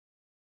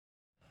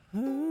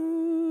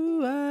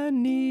Oh, I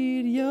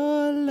need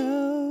your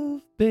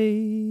love,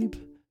 babe.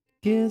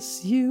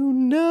 Guess you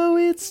know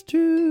it's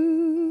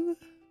true.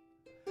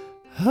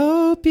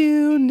 Hope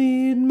you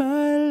need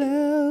my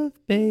love,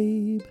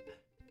 babe.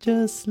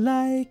 Just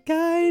like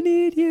I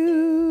need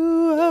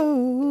you.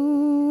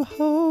 Oh,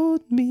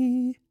 hold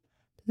me,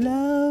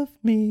 love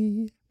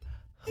me,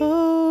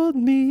 hold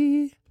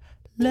me,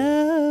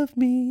 love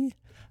me.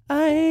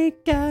 I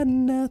ain't got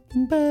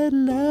nothing but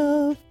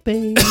love,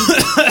 babe.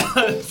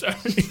 Sorry.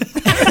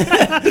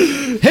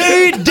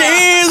 Hey,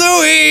 day of the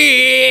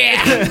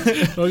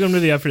week! Welcome to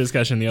the Up for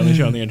Discussion, the only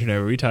show on the internet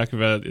where we talk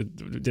about...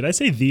 Did I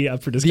say the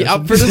Up for Discussion? The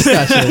Up for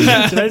Discussion.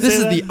 This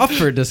is the Up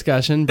for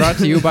Discussion, brought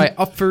to you by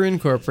Upford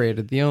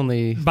Incorporated, the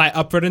only... By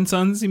Upford and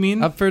Sons, you mean?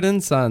 Upford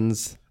and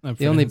Sons, Upford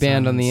the only and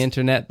band on Sons. the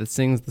internet that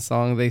sings the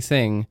song they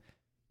sing,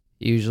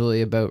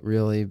 usually about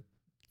really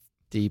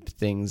deep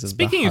things of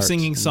Speaking the of heart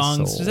singing and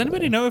songs, soul. does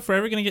anybody know if we're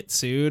ever going to get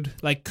sued?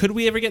 Like, could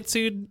we ever get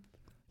sued?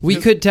 We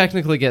could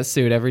technically get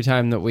sued every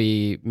time that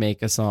we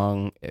make a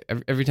song,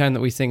 every time that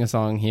we sing a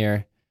song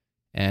here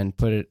and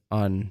put it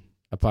on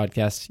a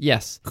podcast.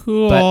 Yes.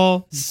 Cool.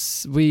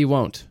 But we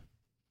won't.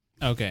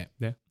 Okay.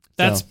 Yeah.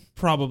 That's So.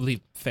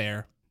 probably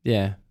fair.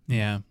 Yeah.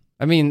 Yeah.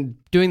 I mean,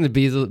 doing the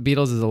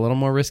Beatles is a little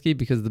more risky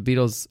because the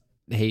Beatles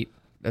hate,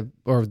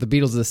 or the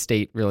Beatles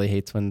estate really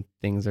hates when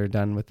things are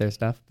done with their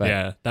stuff. But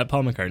Yeah, that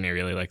Paul McCartney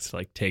really likes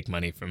to take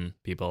money from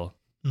people.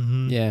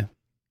 Mm-hmm. yeah.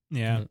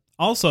 Yeah.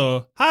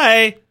 Also,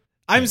 hi,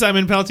 I'm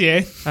Simon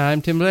Peltier.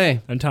 I'm Tim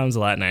Blay. I'm Tom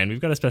Zalatni, and we've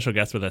got a special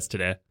guest with us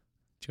today.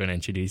 Do you want to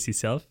introduce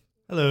yourself?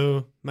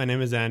 Hello, my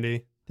name is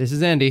Andy. This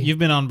is Andy. You've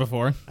been on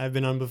before. I've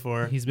been on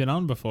before. He's been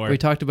on before. We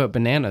talked about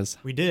bananas.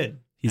 We did.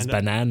 He's And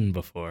banan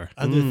before.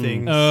 other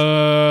things.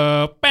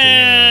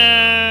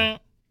 Bang.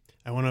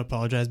 I want to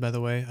apologize, by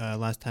the way.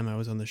 Last time I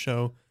was on the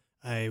show,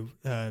 I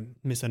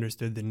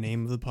misunderstood the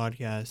name of the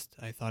podcast.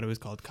 I thought it was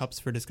called Cups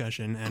for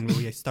Discussion, and when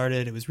we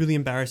started, it was really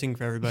embarrassing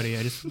for everybody.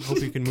 I just hope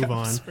we can move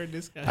on. For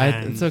discussion.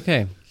 And- It's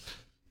okay.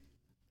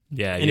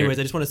 Yeah. Anyways,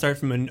 I just want to start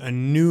from a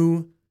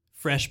new,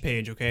 fresh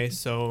page, okay?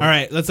 So, All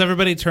right, let's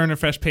everybody turn a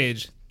fresh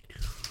page.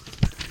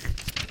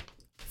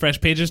 Fresh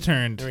page is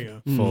turned. there we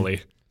go.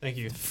 fully. Thank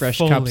you. Fresh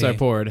Fully. cups are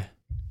poured.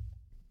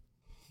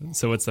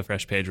 So what's the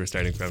fresh page we're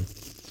starting from?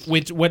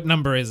 What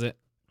number is it?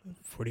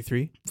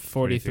 43?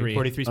 43.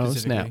 43 Oh, specifically,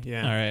 snap.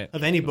 yeah. All right.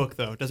 Of any book,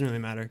 though. It doesn't really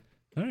matter.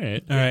 All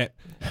right. All right.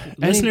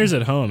 Listeners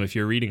at home, if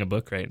you're reading a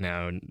book right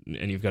now and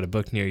you've got a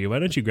book near you, why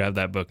don't you grab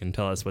that book and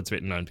tell us what's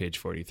written on page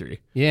 43?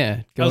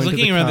 Yeah. I was into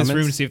looking the around this room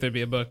to comments. see if there'd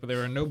be a book, but there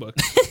were no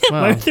books.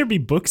 Why Wow. would there be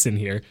books in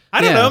here?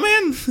 I don't Yeah. know,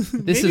 man.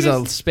 This is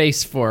a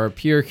space for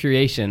pure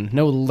creation.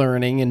 No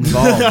learning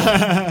involved.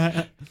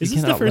 Is You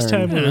this the cannot first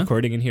learn. time we're Yeah.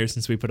 recording in here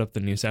since we put up the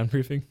new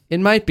soundproofing? It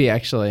might be,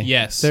 actually.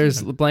 Yes.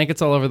 There's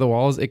blankets all over the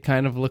walls. It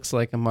kind of looks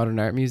like a modern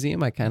art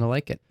museum. I kind of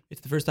like it. It's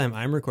the first time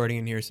I'm recording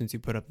in here since you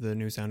put up the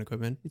new sound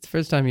equipment It's the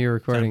first time you're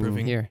recording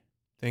Soundproofing. here.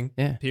 thing.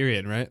 Yeah.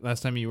 Period, right?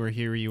 Last time you were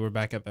here, you were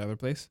back at the other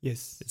place?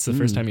 Yes. It's the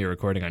first time you're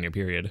recording on your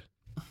period.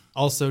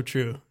 Also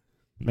true.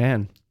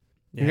 Man.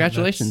 Yeah,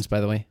 Congratulations, by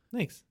the way.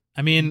 Thanks.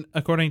 I mean,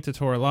 according to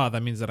Torah law,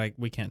 that means that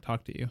we can't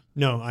talk to you.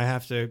 No, I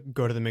have to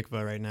go to the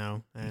mikvah right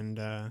now, and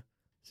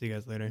see you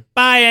guys later.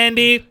 Bye,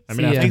 Andy. I'm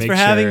See gonna have ya. to Thanks make for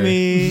having sure-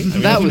 me. I'm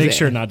gonna That have to was make it.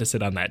 sure not to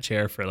sit on that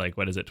chair for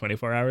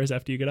 24 hours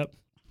after you get up.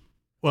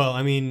 Well,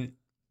 I mean,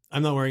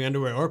 I'm not wearing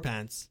underwear or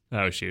pants,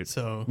 Oh shoot.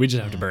 so We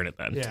just have to burn it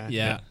then. yeah.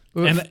 Yeah.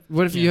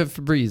 What if you yeah. have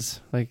Febreze?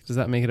 Like, does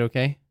that make it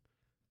okay?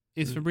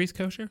 Is Febreze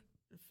kosher?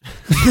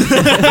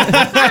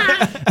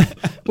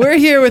 We're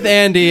here with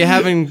Andy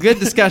having good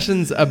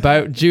discussions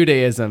about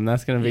Judaism.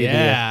 That's going to be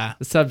Yeah.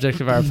 the subject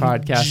of our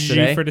podcast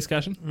today. G for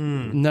discussion?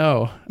 Mm.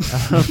 No.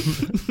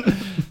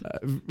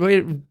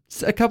 Wait,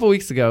 a couple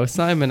weeks ago,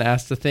 Simon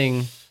asked a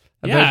thing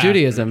about Yeah.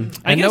 Judaism,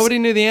 I and guess- nobody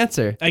knew the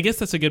answer. I guess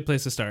that's a good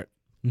place to start.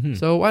 Mhm.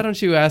 So why don't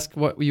you ask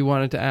what you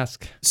wanted to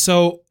ask?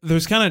 So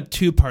there's kind of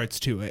two parts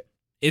to it.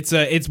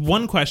 It's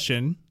one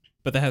question,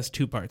 but that has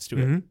two parts to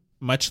it. Mhm.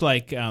 Much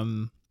like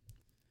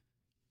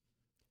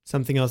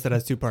Something else that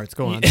has two parts.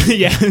 Go on.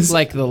 yes. It's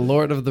like the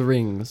Lord of the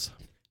Rings.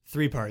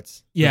 3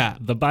 parts. yeah.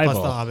 The Plus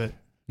Bible. the Hobbit.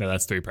 No,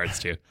 that's 3 parts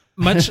too.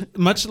 much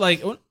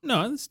like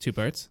no, it's 2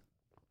 parts.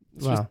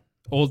 Wow.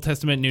 Old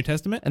Testament, New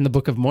Testament. And the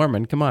Book of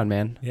Mormon. Come on,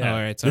 man. Yeah. all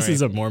right, This sorry.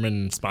 is a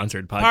Mormon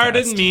sponsored podcast.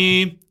 Pardon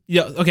me.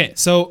 Yeah. Okay.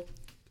 So,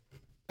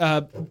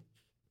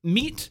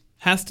 meat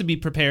has to be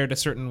prepared a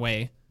certain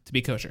way to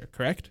be kosher.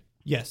 Correct?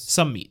 Yes.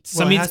 Some meats.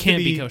 Well, Some it meats has to can't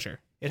be be- kosher.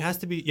 It has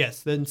to be.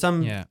 Yes. Then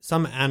some Yeah.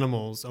 some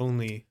animals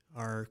only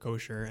are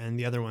kosher, and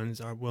the other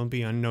ones will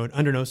be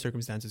under no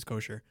circumstances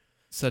kosher.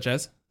 Such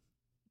as,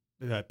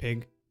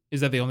 Pig.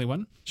 is that the only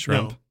one?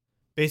 Shrimp. No.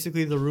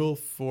 Basically, the rule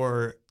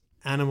for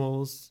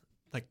animals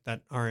like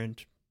that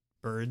aren't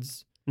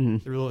birds,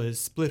 Mhm. the rule is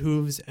split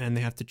hooves, and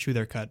they have to chew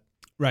their cud.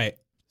 Right.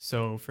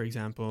 So, for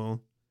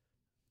example,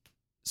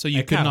 So you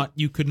A could cow. not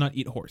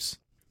eat horse.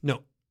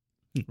 no,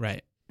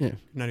 Right. could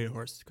not eat a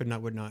horse. Could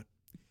not, would not.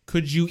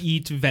 Could you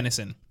eat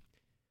venison?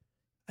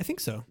 I think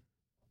so.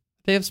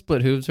 They have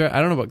split hooves, right? I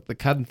don't know about the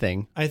cud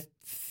thing. I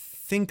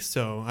think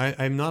so.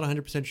 I'm not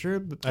 100% sure.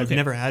 But I've Okay.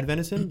 never had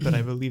venison, but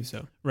I believe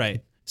so.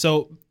 Right.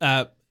 So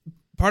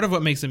part of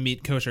what makes a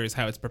meat kosher is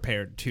how it's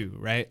prepared too,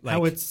 right?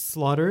 How it's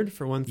slaughtered,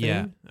 for one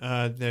thing.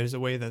 Yeah. There's a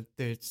way that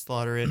they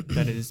slaughter it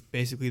that is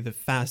basically the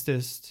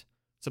fastest,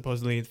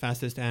 supposedly the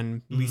fastest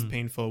and least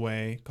painful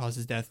way,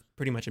 causes death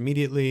pretty much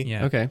immediately.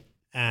 yeah. Okay.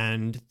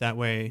 And that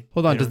way.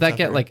 Hold on. they Does don't that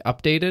get suffer. like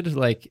updated?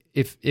 Like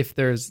if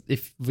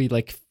we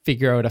like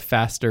figure out a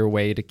faster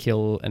way to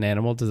kill an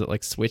animal, does it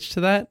like switch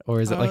to that, or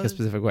is it like a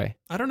specific way?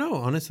 I don't know,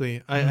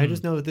 honestly. I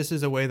just know that this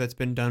is a way that's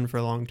been done for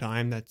a long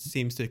time that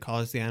seems to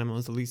cause the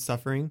animals the least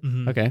suffering.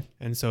 Mhm. Okay.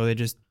 And so they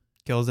just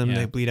kills them. Yeah.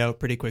 They bleed out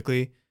pretty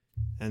quickly,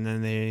 and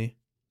then they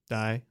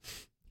die.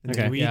 And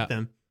Okay. then we Yeah. eat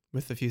them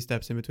with a few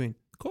steps in between.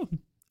 Cool.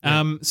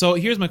 Yeah. So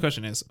here's my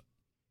question: is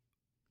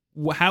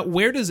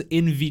where does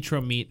in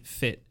vitro meat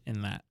fit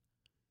in that?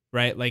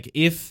 Right, like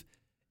if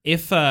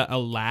a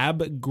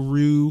lab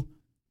grew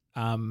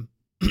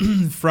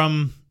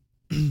from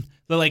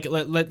like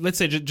let's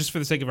say just for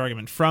the sake of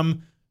argument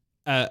from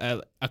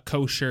a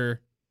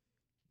kosher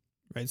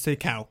Right? Say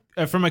cow.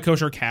 from a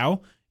kosher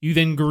cow, you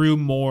then grew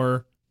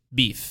more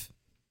beef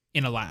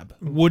in a lab.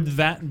 Would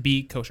that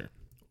be kosher?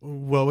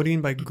 Well, what do you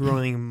mean by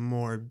growing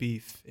more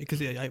beef?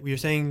 Because you're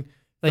saying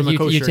Like from a you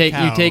kosher take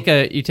cow,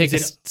 you take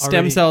is it stem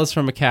already- cells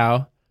from a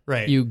cow.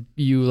 right? You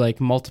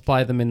like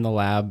multiply them in the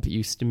lab,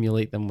 you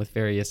stimulate them with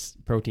various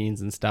proteins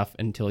and stuff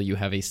until you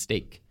have a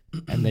steak,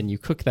 and then you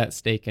cook that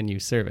steak and you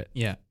serve it.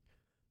 Yeah.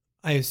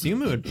 I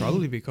assume it would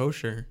probably be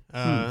kosher.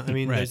 I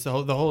mean, Right. there's the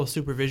whole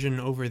supervision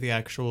over the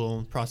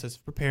actual process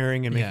of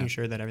preparing and making Yeah.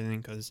 sure that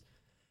everything, because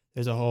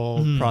there's a whole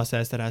Mhm.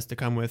 process that has to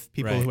come with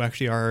people Right. who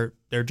actually are,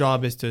 their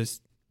job is to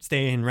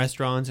stay in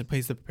restaurants and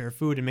places to prepare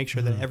food and make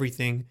sure that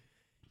everything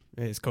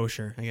is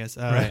kosher, I guess.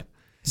 Right.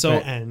 So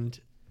and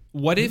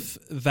what if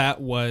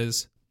that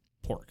was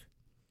pork?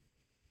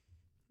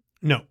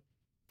 no,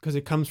 because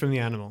it comes from the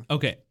animal.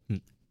 Okay.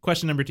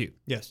 Question number 2.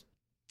 Yes.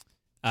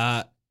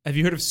 Have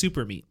you heard of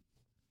super meat?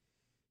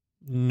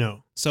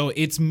 No. So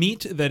it's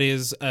meat that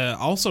is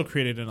also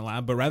created in a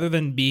lab, but rather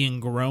than being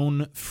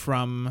grown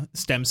from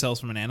stem cells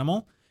from an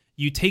animal,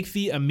 you take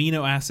the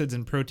amino acids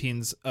and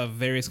proteins of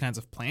various kinds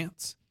of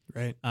plants,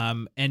 Right.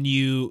 and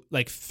you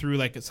like through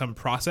like some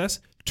process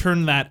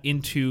turn that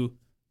into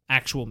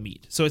actual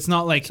meat. So it's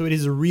not like So it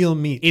is real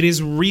meat. it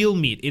is real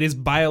meat. It is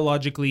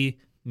biologically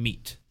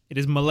meat. It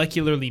is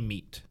molecularly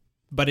meat,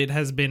 but it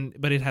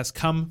has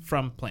come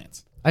from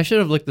plants. I should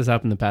have looked this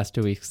up in the past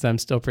 2 weeks because I'm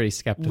still pretty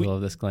skeptical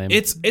of this claim.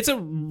 It's a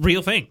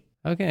real thing.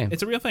 okay.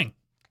 It's a real thing.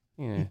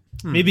 Yeah.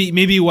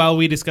 Maybe while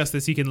we discuss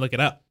this, you can look it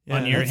up Yeah,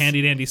 on your that's-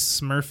 handy dandy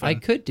Smurf. I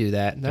could do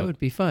that. That would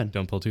be fun.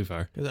 Don't pull too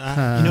far. 'Cause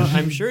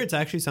I'm sure it's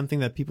actually something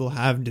that people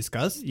have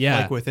discussed.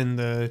 Yeah. Like within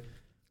the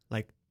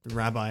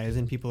rabbis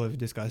and people have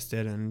discussed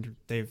it, and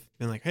they've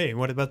been like, "Hey,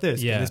 what about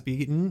this? Yeah. Can this be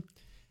eaten?"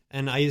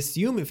 And I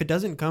assume if it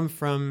doesn't come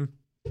from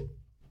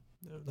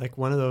like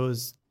one of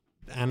those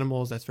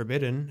animals that's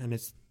forbidden, and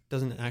it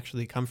doesn't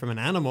actually come from an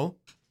animal,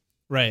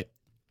 right.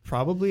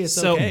 probably it's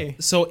So okay.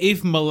 so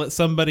if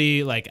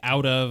somebody like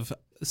out of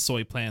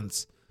soy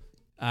plants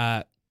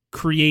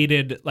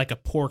created like a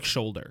pork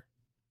shoulder,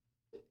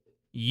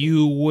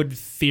 you would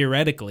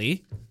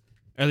theoretically,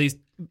 or at least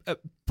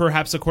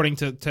perhaps according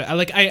to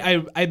like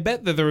I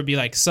bet that there would be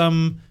like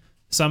some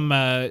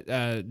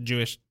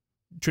Jewish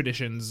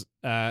traditions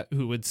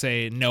who would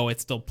say no,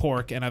 it's still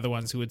pork, and other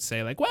ones who would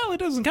say like, well, it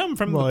doesn't come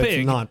from Well, the pig.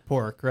 it's not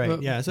pork, right?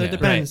 Well, yeah. So yeah. it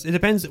depends. It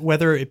depends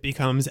whether it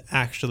becomes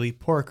actually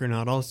pork or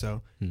not.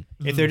 Also,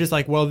 if they're just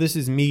like, well, this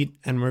is meat,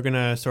 and we're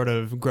gonna sort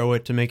of grow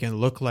it to make it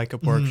look like a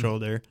pork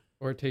shoulder.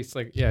 Or it tastes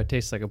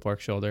like a pork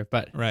shoulder.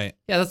 But Right.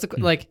 yeah, that's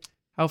like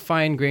how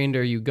fine grained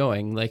are you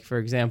going? Like for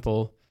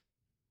example,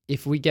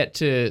 if we get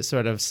to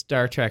sort of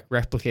Star Trek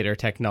replicator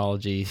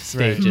technology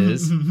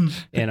stages in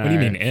What our do you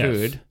mean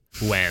food,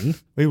 if? When?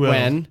 We will.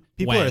 when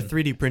People When? are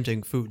 3D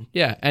printing food.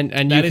 yeah, and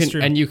That you is can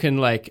true. and you can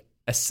like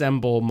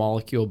assemble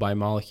molecule by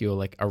molecule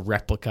like a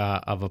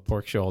replica of a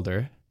pork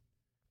shoulder.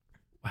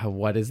 Wow,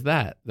 what is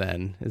that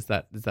then? Is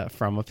that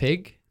from a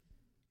pig?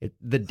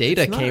 The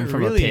data It's not came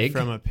from really a pig.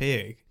 From a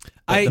pig.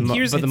 I but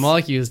here's the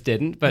molecules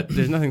didn't. But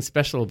there's nothing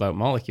special about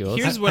molecules.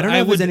 Here's I what don't know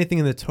I if there's would anything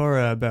in the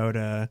Torah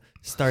about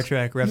Star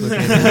Trek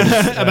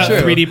replicators. about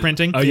True. 3D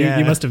printing. Oh, Yeah.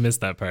 you must have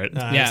missed that part.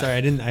 Yeah. Sorry,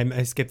 I didn't.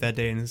 I skipped that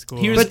day in school.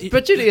 Here's-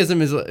 But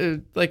Judaism is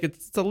like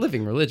it's a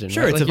living religion.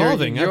 Sure, right? it's Like, you're-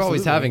 evolving, You're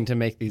always absolutely. having to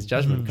make these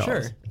judgment calls.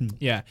 Sure.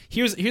 Yeah.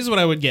 Here's what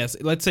I would guess.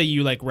 Let's say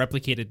you like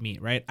replicated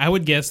meat, right? I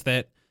would guess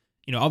that,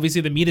 obviously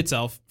the meat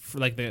itself, for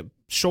like the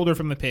shoulder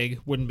from the pig,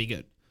 wouldn't be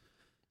good.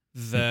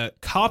 The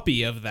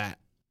copy of that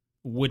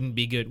wouldn't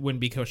be good,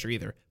 wouldn't be kosher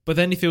either. But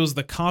then if it was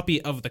the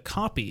copy of the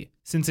copy,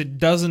 since it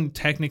doesn't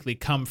technically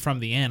come from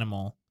the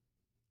animal,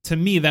 to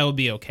me that would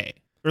be okay.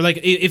 Or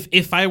like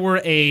if I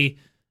were a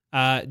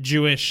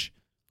Jewish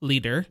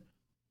leader,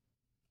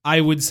 I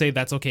would say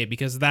that's okay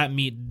because that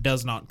meat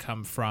does not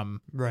come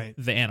from Right.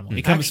 the animal.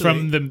 It comes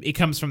from Actually- it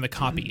comes from the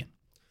copy.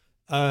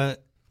 Now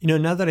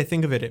that I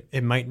think of it,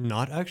 it might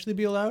not actually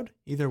be allowed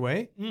either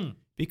way,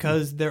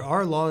 because there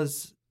are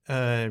laws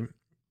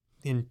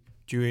in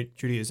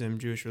Judaism,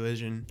 Jewish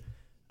religion,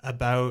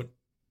 about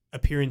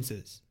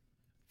appearances.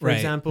 For Right.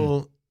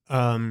 example,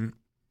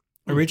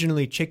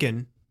 originally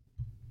chicken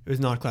was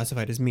not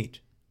classified as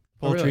meat.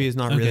 Oh, Poultry really? is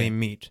not Okay. really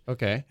meat.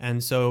 Okay.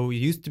 And so you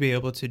used to be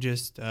able to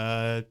just,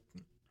 or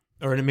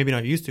maybe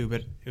not used to,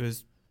 but it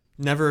was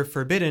never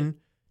forbidden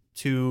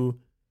to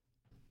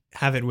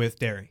have it with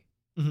dairy.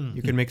 Mhm.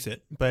 You could mix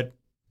it. But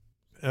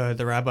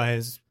the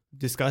rabbis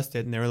discussed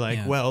it and they were like,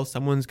 Yeah. well,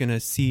 someone's going to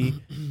see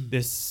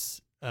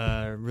this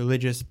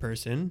religious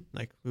person,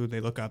 like who they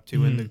look up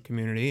to in the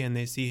community, and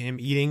they see him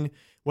eating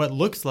what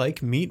looks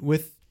like meat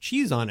with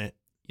cheese on it.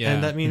 Yeah.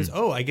 And that means,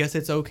 oh, I guess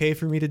it's okay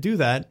for me to do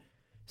that.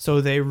 So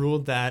they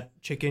ruled that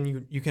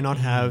chicken, you cannot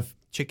have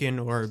chicken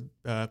or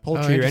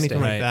poultry or anything interesting.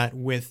 like Right. that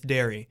with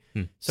dairy.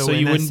 So in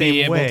you that wouldn't be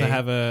same able way- to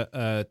have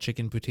a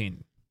chicken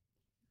poutine.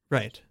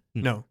 Right.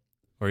 No.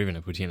 Or even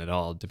a poutine at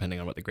all, depending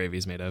on what the gravy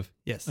is made of.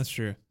 Yes. That's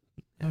true.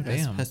 Oh, It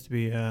has, damn. has to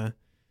be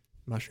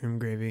mushroom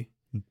gravy.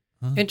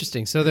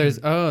 Interesting. So there's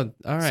all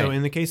right. So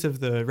in the case of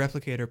the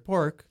replicator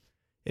pork,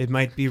 it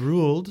might be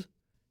ruled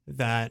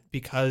that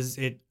because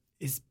it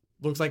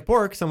looks like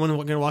pork, someone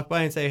going to walk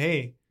by and say,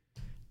 "Hey,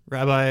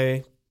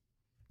 Rabbi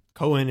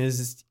Cohen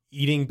is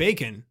eating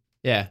bacon.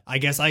 yeah. I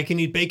guess I can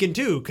eat bacon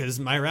too because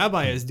my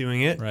rabbi is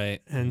doing it."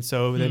 Right. And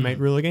so they might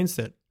rule against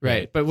it.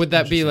 Right. But would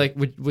that be like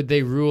would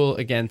they rule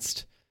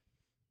against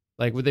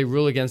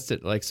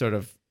it like sort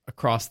of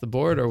across the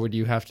board, or would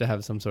you have to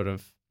have some sort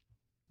of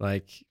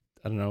like,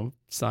 I don't know,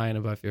 sign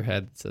above your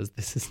head that says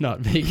this is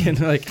not bacon?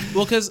 Like,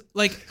 Well, because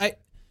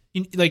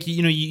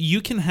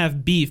you can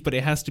have beef, but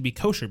it has to be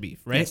kosher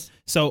beef, right? Yes.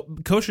 So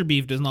kosher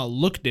beef does not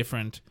look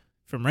different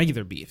from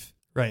regular beef,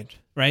 Right.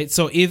 right?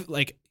 So if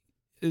like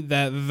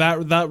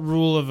that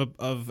rule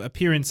of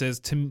appearances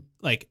to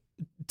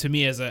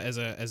me as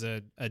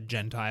a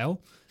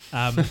Gentile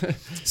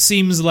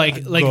seems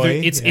like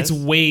goy, it's yes.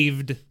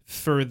 waived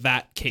for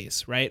that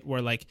case, right?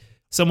 Where like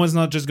someone's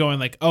not just going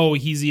like, oh,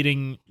 he's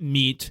eating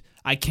meat,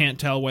 I can't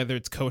tell whether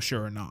it's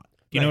kosher or not.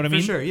 You know what I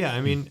mean? For sure. Yeah.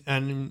 I mean,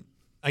 and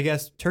I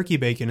guess turkey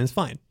bacon is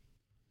fine.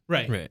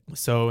 Right. Right.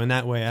 So in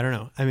that way, I don't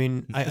know. I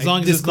mean, As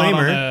long as it's not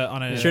disclaimer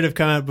on a should have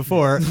come out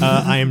before.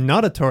 I am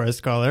not a Torah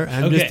scholar.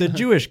 I'm Okay. just a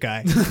Jewish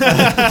guy.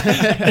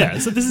 Yeah,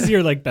 so this is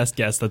your like best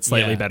guess that's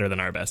slightly Yeah. better than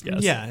our best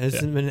guess. Yeah,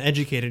 it's an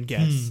educated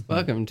guess.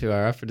 welcome to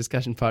our Up for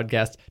Discussion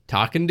podcast,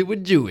 talking to a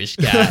Jewish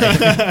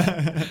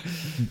guy.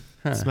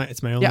 It's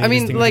my only Yeah, I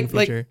mean, distinguishing like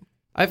feature.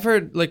 I've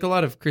heard like a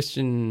lot of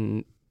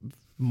Christian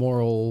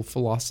moral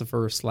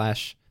philosopher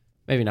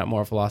 / maybe not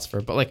moral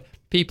philosopher, but like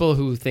people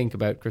who think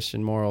about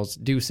Christian morals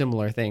do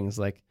similar things.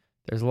 Like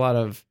there's a lot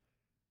of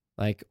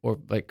like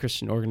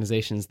Christian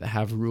organizations that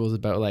have rules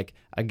about like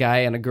a guy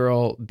and a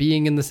girl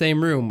being in the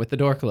same room with the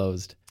door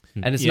closed,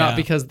 and it's Yeah. not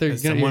because they're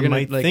gonna, you're Someone gonna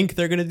might like think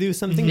they're going to do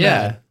something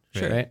yeah, bad.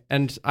 sure, Right. right.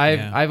 And I've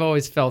Yeah.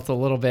 always felt a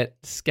little bit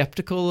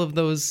skeptical of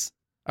those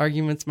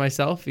arguments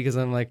myself because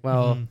I'm like,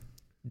 well,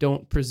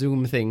 don't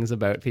presume things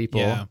about people.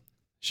 Yeah.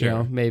 You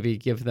know, maybe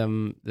give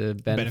them the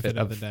benefit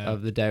of the doubt.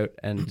 of the doubt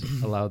and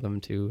allow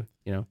them to,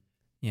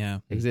 Yeah.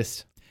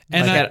 exist.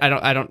 And like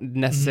I don't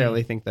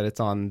necessarily think that it's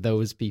on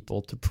those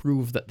people to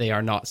prove that they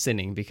are not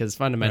sinning because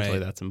fundamentally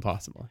Right. that's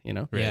impossible,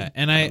 Yeah,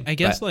 and I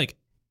guess but- like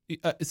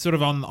sort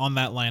of on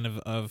that line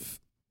of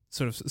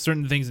sort of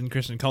certain things in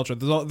Christian culture,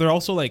 they're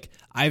also like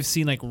I've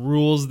seen like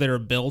rules that are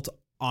built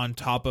on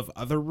top of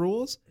other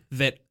rules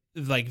that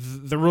like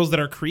the rules that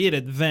are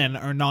created then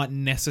are not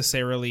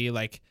necessarily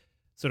like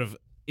sort of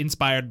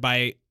inspired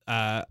by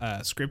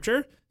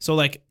scripture. So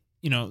like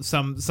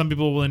some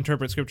people will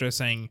interpret scripture as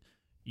saying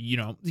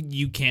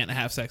you can't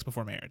have sex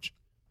before marriage.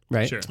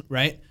 right. Sure.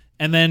 Right.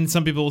 And then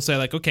some people will say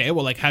like, okay,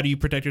 well, like, how do you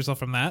protect yourself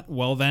from that?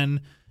 Well, then,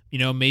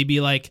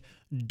 maybe like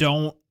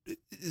don't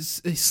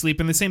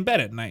sleep in the same bed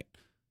at night.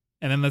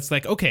 And then that's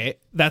like, okay,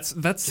 that's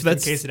in case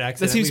it that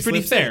accidentally seems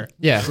pretty slips in. fair.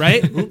 Yeah.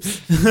 Right.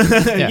 Oops.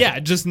 Yeah.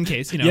 Just in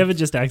case, You ever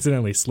just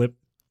accidentally slip?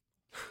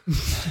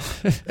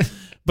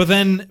 But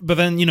then,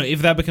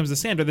 if that becomes the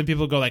standard, then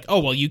people go like, oh,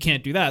 well, you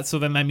can't do that. So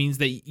then that means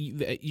that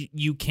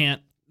you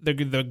can't, the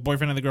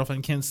boyfriend and the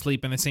girlfriend can't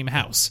sleep in the same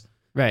house.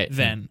 Right.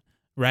 Then,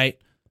 right?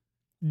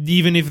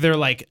 Even if they're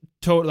like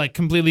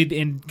completely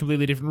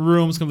different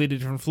rooms, completely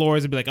different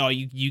floors, it'd be like, oh,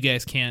 you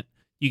guys can't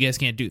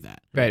do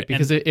that. Right,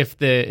 because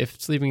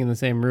if sleeping in the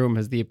same room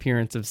has the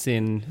appearance of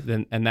sin,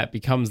 then and that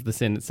becomes the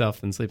sin itself,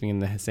 then sleeping in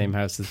the same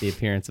house is the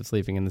appearance of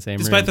sleeping in the same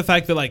Despite room. the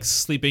fact that like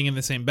sleeping in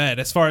the same bed,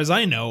 as far as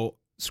I know,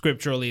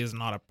 scripturally is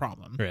not a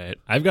problem. Right.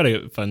 I've got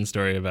a fun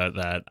story about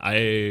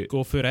that.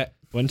 Go for it.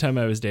 One time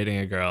I was dating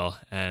a girl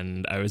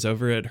and I was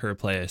over at her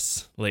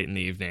place late in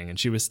the evening and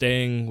she was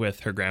staying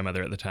with her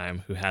grandmother at the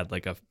time who had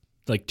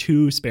like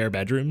 2 spare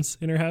bedrooms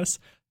in her house.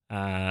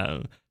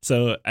 And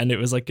it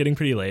was like getting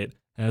pretty late.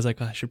 And I was like,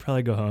 well, I should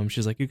probably go home.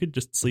 She's like, you could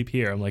just sleep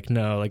here. I'm like,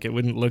 no, like it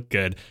wouldn't look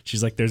good.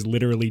 She's like, there's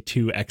literally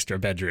 2 extra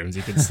bedrooms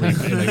you could sleep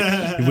in.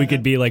 Like, we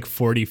could be like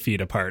 40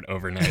 feet apart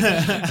overnight.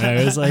 And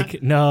I was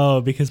like,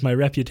 no, because my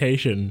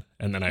reputation.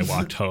 And then I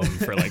walked home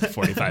for like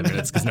 45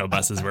 minutes because no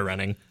buses were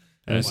running.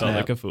 And I felt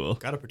like a fool.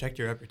 Got to protect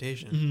your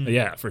reputation. Mm-hmm.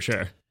 Yeah, for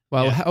sure.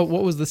 Well, Yeah.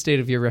 what was the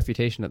state of your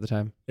reputation at the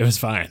time? It was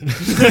fine.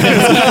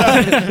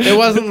 It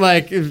wasn't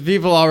like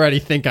people already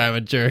think I'm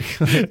a jerk.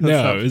 Like,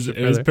 No, it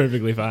was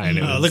perfectly fine.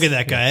 It Oh, was- look at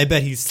that guy. I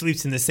bet he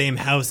sleeps in the same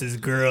house as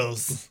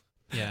girls.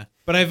 Yeah,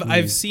 but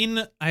I've seen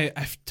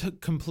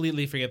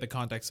completely forget the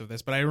context of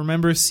this, but I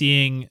remember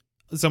seeing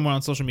somewhere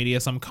on social media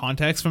some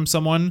context from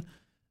someone,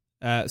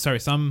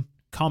 some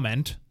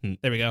comment.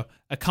 There we go,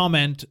 a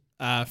comment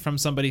from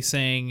somebody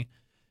saying,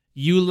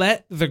 "You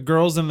let the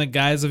girls and the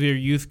guys of your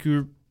youth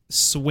group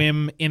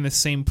swim in the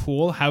same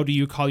pool. How do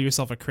you call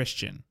yourself a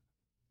Christian?"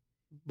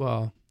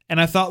 Well,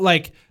 And I thought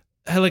like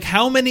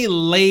how many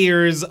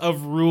layers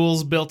of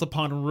rules built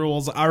upon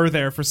rules are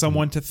there for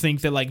someone to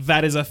think that like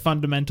that is a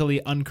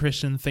fundamentally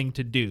unchristian thing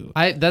to do?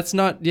 that's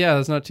not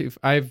too.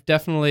 I've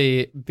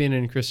definitely been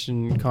in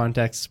Christian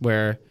contexts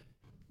where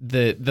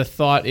the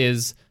thought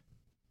is,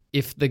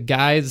 if the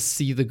guys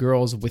see the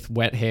girls with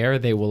wet hair,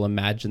 they will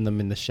imagine them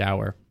in the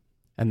shower,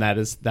 and that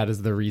is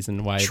the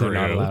reason why they're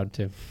not True. allowed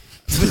to.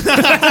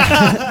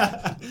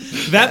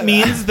 That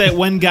means that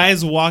when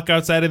guys walk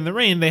outside in the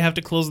rain, they have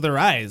to close their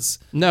eyes.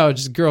 No,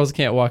 just girls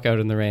can't walk out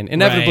in the rain.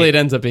 Inevitably, Right. it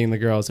ends up being the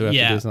girls who have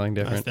Yeah. to do something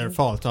That's different. their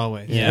fault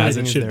always. Yeah, as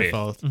it Everything is should their be.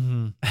 fault.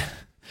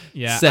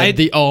 Yeah, Said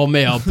the all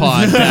male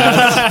podcast.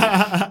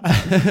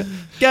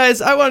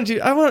 Guys, I want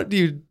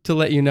you to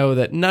let you know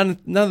that none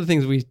of the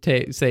things we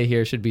say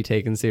here should be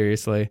taken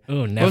seriously.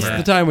 Oh, Most never. of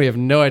the time, we have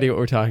no idea what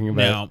we're talking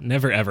about. no.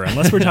 Never ever.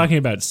 Unless we're talking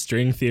about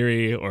string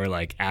theory or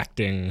like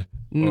acting.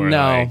 Or No.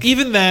 like-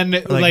 Even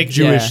then, like,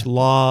 Jewish yeah.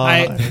 law.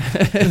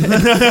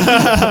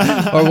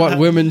 Or what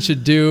women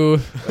should do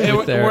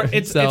with their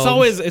it's selves.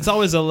 always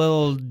a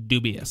little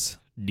dubious.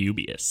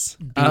 dubious.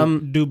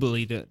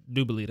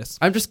 Dubious.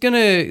 I'm just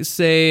gonna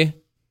say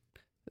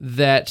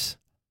that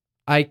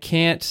I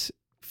can't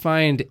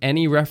find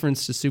any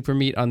reference to super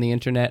meat on the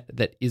internet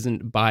that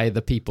isn't by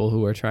the people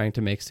who are trying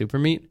to make super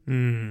meat,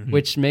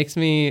 which makes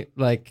me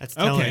like That's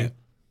telling. Okay.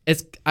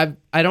 it's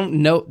I don't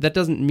know, that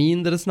doesn't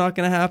mean that it's not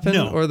gonna happen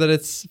No. or that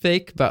it's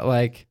fake, but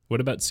like What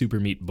about Super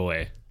Meat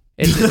Boy?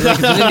 it's like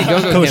it's an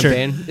Indiegogo Kosher.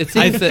 campaign. It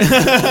seems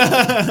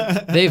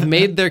that they've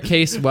made their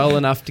case well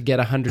enough to get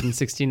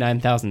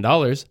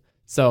 $169,000.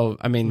 So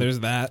I mean, There's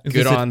that. good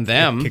Is it on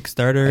them. a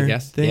Kickstarter I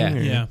guess. thing? Yeah.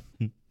 or- Yeah.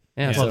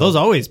 Yeah, Well, so- those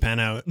always pan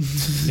out.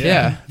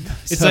 yeah.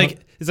 It's So- like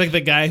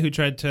the guy who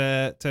tried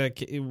to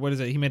what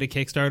is it? He made a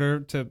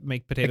Kickstarter to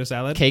make potato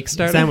salad. Cake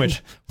starter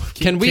Sandwich.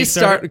 Can we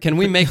Kickstarter? Can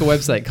we make a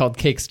website called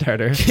Cake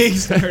Starter?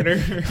 Kickstarter.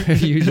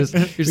 You're just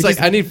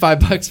like, I need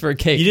 $5 for a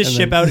cake. You just and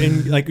ship then- out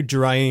in like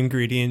dry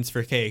ingredients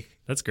for cake.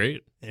 That's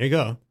great. There you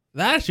go.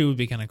 That actually would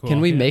be kind of cool. Can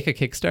we Yeah. make a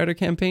Kickstarter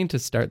campaign to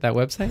start that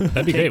website?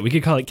 That'd be great. We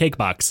could call it Cake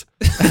Box.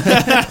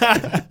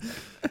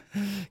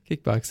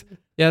 Kickbox.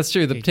 Yeah, that's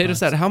true. The Cake potato box.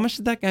 salad. How much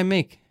did that guy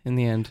make in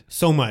the end?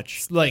 So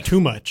much. Like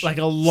Too much. like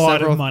a lot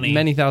Several- of money?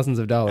 many thousands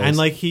of dollars. and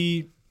like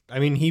he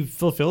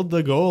fulfilled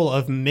the goal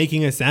of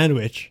making a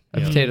sandwich.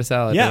 a potato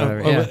salad. Yeah,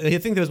 or whatever. I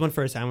think there was one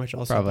for a sandwich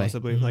also, Probably.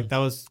 possibly. Like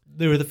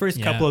they were the first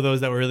Yeah. couple of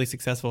those that were really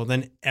successful.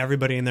 Then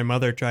everybody and their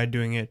mother tried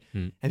doing it,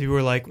 Hmm. and people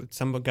were like,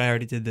 "Some guy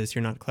already did this.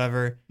 You're not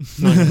clever." It's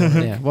not gonna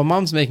work. Yeah. Well,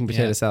 mom's making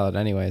potato Yeah. salad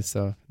anyways,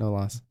 so no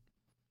loss.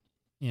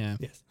 Yeah.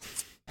 Yes.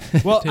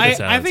 Well, Potato I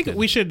salad's think good.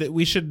 we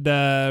should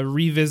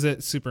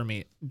revisit Super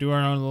Meat, do our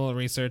own little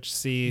research,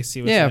 see what's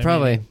Yeah, in it.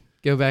 probably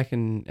go back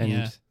and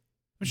Yeah.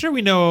 I'm sure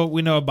we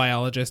know a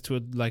biologist who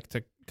would like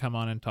to come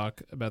on and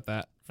talk about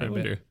that for I a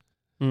bit.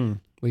 wonder.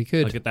 we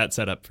could. I'll get that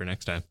set up for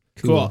next time.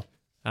 Cool.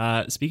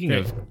 Speaking Great.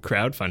 of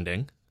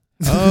crowdfunding,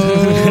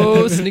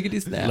 Oh,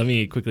 snickety snap. let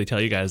me quickly tell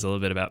you guys a little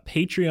bit about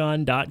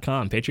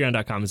Patreon.com.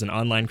 Patreon.com is an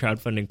online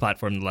crowdfunding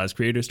platform that allows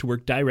creators to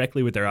work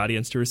directly with their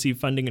audience to receive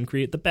funding and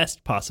create the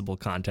best possible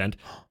content.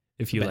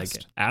 If you like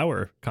Best.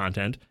 our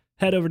content,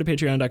 head over to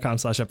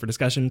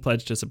patreon.com/up4discussion,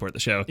 pledge to support the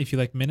show. If you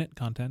like minute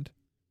content,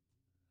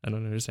 I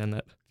don't understand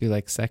that. If you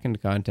like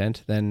second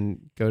content,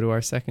 then go to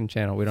our second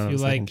channel. We don't If have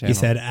a you second like- channel. He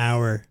said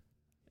hour.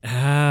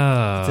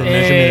 Oh, It's a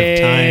measurement of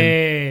time.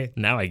 Hey.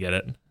 now I get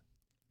it.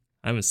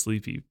 I'm a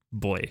sleepy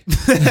boy.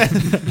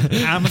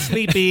 I'm a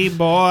sleepy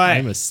boy.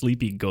 I'm a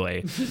sleepy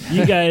goy.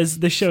 You guys,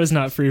 this show is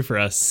not free for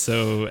us,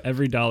 so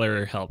every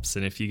dollar helps.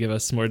 And if you give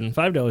us more than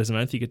 $5 a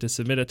month, you get to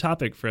submit a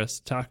topic for us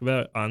to talk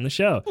about on the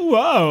show.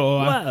 Whoa.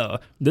 Wow.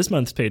 This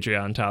month's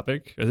Patreon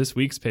topic, or this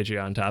week's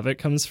Patreon topic,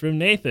 comes from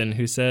Nathan,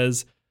 who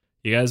says,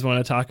 "You guys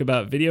want to talk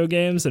about video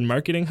games and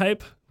marketing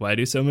hype? Why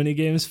do so many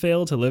games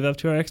fail to live up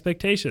to our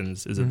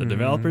expectations? Is it the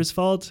developers'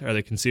 fault? Are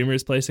the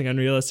consumers placing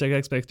unrealistic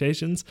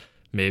expectations?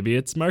 Maybe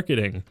it's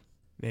marketing.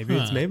 Maybe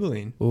it's Huh.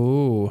 Maybelline.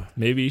 Ooh.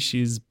 Maybe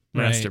she's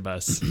Right. Master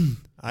Bus."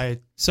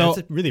 So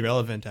That's really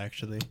relevant,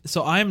 actually.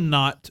 So I'm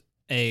not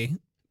a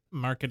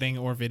marketing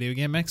or video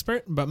game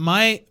expert, but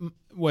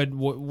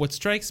what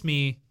strikes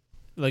me,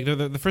 like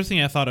the first thing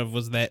I thought of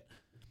was that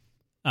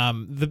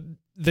the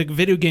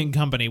video game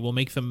company will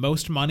make the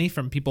most money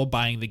from people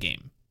buying the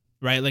game,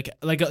 right? Like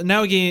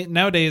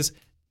nowadays,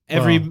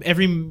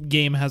 every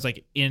game has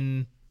like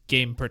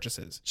in-game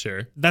purchases.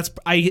 Sure.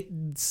 I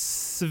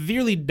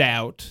severely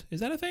doubt. Is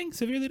that a thing?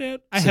 Severely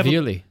doubt.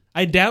 Severely.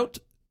 I doubt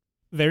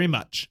very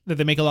much that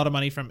they make a lot of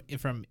money from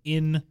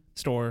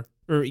in-store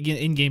or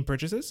in-game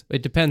purchases.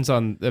 It depends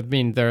on. I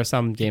mean, there are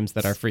some games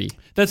that are free.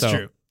 That's So-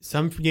 true.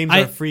 Some games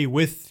are free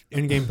with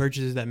in-game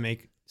purchases that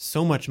make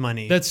so much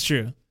money. That's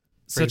true.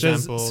 For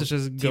example, such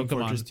as Team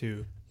Fortress Gokemon.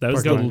 2. That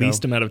was the Pokemon Go.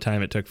 least amount of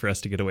time it took for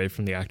us to get away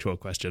from the actual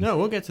question. No,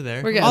 we'll get to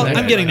there. We're getting there.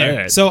 I'm getting there. All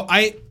right. So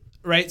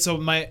so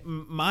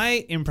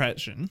my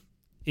impression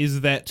is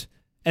that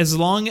as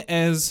long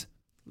as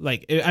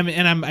like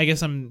I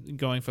guess I'm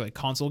going for like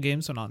console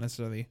games, so not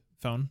necessarily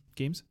phone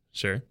games,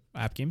 Sure.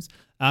 app games.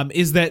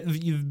 Is that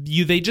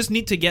they just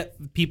need to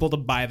get people to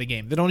buy the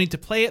game. They don't need to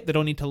play it. They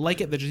don't need to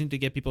like it. They just need to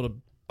get people to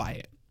buy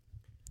it.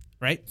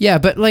 Right? Yeah,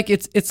 but like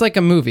it's like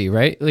a movie,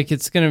 right? Like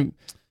it's gonna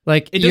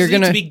like It you're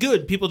doesn't gonna need to be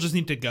good. People just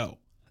need to go.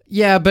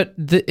 yeah, but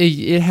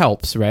it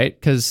helps, right?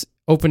 Because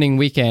opening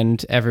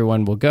weekend,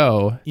 everyone will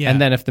go, Yeah. and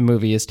then if the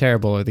movie is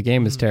terrible or the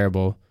game is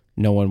terrible,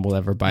 no one will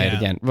ever buy it Yeah.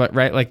 again.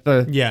 Right? Like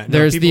there's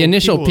the people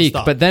initial will peak,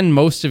 stop. but then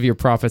most of your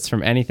profits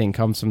from anything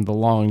comes from the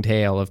long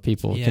tail of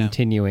people Yeah.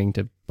 continuing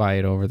to buy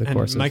it over the And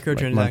course of like,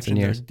 months and microtransactions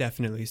years. are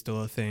definitely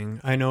still a thing.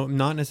 I know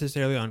not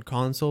necessarily on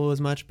console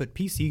as much, but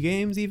PC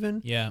games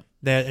even. Yeah.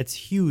 That it's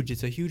huge.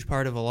 It's a huge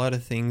part of a lot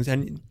of things,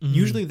 and Mhm.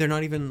 usually they're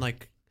not even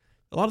like.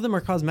 A lot of them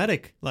are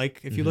cosmetic.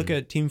 Like if you look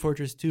at Team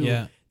Fortress 2,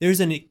 Yeah. there's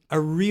a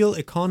real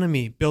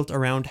economy built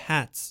around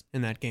hats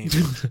in that game.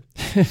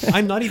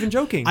 I'm not even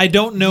joking. I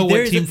don't know what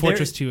There's Team a-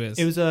 Fortress 2 is.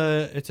 It's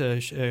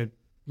a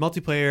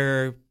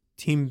multiplayer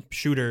team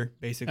shooter,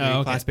 basically, Oh,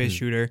 okay. class-based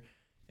shooter.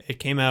 It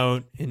came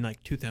out in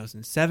like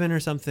 2007 or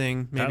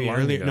something, That maybe long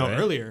earlier. ago, No, eh?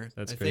 earlier.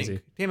 That's I crazy. Think.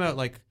 It came out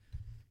like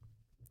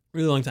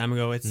really long time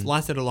ago. It's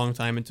lasted a long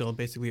time until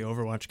basically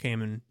Overwatch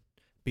came and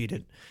beat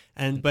it.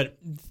 But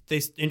they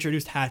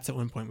introduced hats at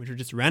one point, which were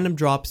just random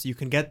drops. You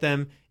can get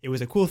them. It was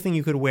a cool thing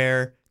you could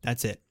wear.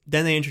 That's it.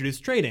 Then they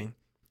introduced trading.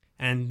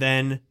 And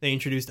then they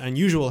introduced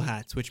unusual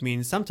hats, which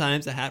means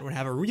sometimes a hat would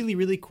have a really,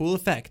 really cool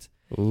effect.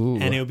 Ooh.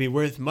 And it would be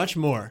worth much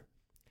more.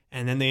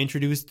 And then they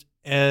introduced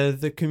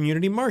the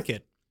community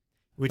market,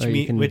 which Oh, you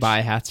means can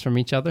buy hats from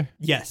each other.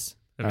 yes,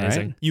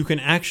 Amazing. right. you can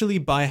actually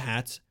buy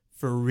hats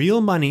for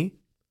real money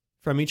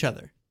from each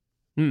other.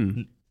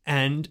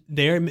 And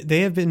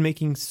they have been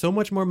making so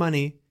much more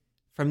money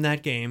from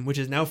that game, which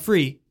is now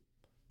free,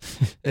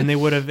 than they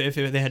would have if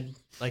they had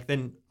like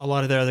then a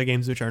lot of their other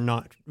games which are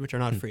not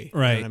free,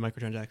 Right. Don't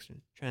have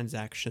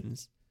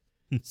transactions.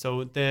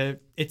 So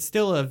it's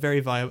still a very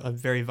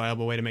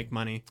viable way to make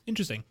money.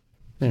 Interesting.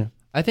 Yeah,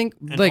 I think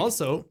And like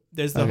also,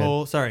 there's the Okay.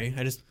 whole.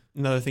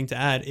 Another thing to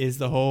add is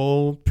the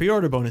whole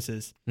pre-order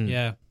bonuses,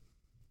 Yeah.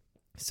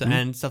 so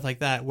and stuff like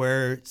that,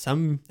 where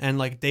and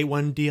like day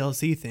one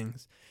DLC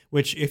things.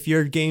 Which, if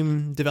you're a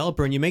game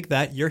developer and you make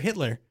that, you're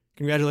Hitler.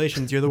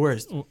 Congratulations, you're the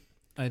worst.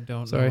 I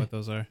don't Sorry. know what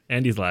those are.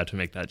 Andy's allowed to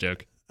make that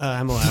joke.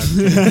 I'm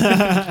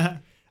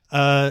allowed.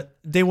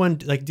 Day one,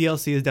 like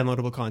DLC is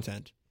downloadable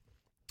content.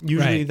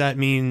 Usually Right. that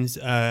means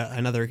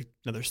another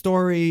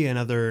story,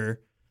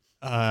 another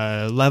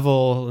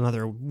level,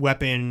 another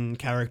weapon,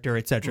 character,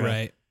 etc.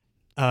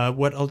 Right.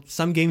 What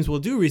some games will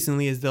do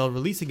recently is they'll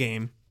release a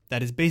game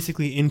that is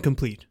basically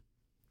incomplete.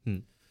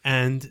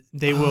 And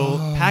they will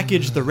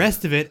package the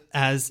rest of it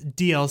as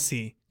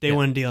DLC, day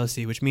one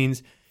DLC, which means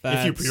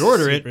if you That's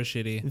pre-order it, super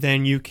shitty.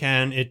 then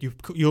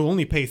you'll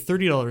only pay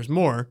 $30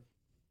 more,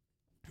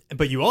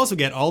 but you also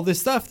get all this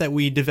stuff that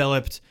we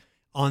developed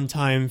on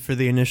time for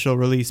the initial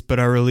release, but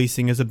are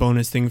releasing as a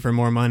bonus thing for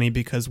more money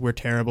because we're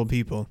terrible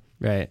people.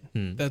 right.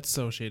 That's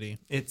so shitty.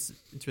 It's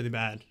really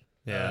bad.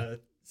 Yeah.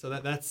 So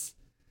that's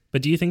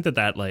But do you think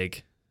that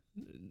like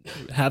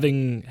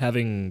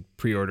having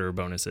pre-order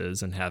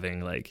bonuses and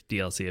having like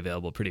DLC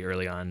available pretty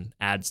early on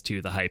adds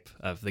to the hype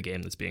of the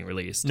game that's being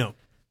released?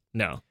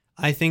 No.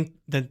 I think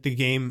that the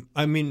game.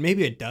 I mean,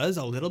 maybe it does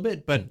a little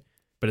bit, but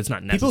But it's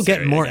not necessary. people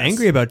get more I guess.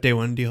 angry about day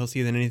one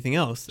DLC than anything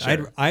else.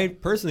 Sure. I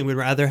personally would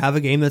rather have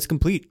a game that's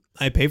complete.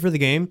 I pay for the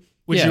game.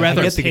 Would Yeah, you I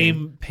rather get the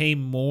game. pay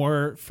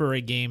more for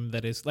a game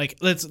that is like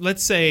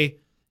let's say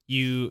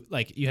you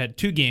had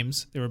two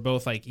games, they were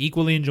both like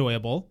equally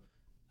enjoyable.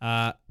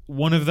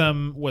 One of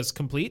them was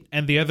complete,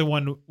 and the other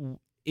one,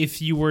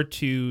 if you were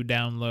to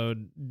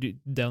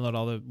download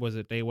all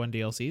the day one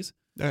DLCs,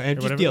 Just or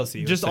whatever, DLC.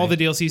 just let's all say.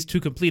 the DLCs to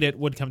complete it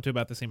would come to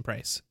about the same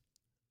price.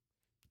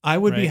 I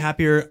would be Right.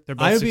 happier. They're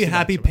both I would be $60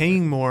 happy or whatever.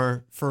 paying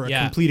more for a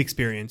Yeah. complete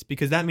experience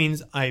because that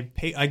means I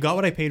got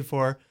what I paid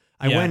for.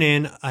 I Yeah. went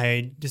in.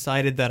 I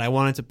decided that I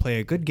wanted to play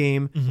a good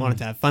game. Mhm. Wanted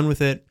to have fun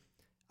with it.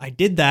 I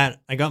did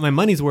that. I got my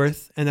money's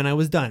worth, and then I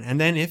was done. And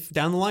then if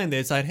down the line they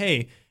decide,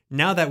 hey,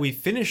 now that we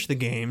finished the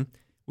game,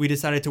 we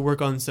decided to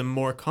work on some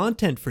more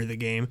content for the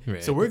game.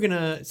 Right. So we're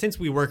gonna, since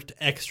we worked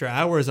extra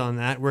hours on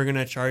that, we're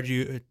gonna charge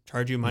you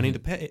money to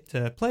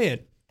play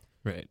it.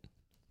 Right.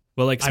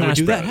 Well, like Smash I would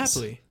do Bros. that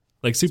happily.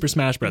 Like Super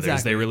Smash Brothers,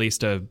 Exactly. they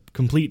released a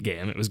complete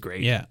game. It was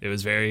great. Yeah. It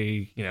was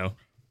very,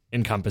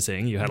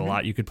 encompassing. You had a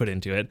lot you could put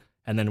into it.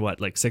 And then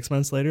what, like 6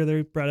 months later,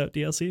 they brought out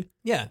DLC?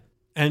 Yeah.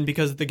 And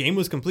because the game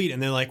was complete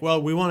and they're like,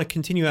 well, we want to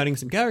continue adding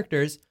some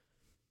characters.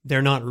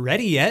 They're not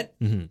ready yet.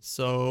 Mm-hmm.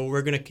 So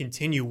we're going to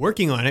continue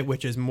working on it,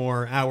 which is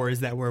more hours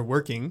that we're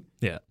working.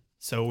 Yeah.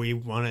 So we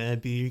want to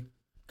be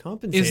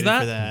compensated for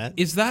that.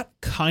 Is that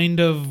kind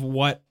of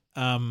what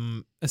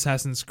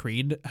Assassin's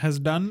Creed has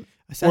done?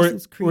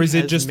 Assassin's Creed or is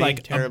it has just made like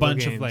a terrible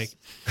bunch games. of like?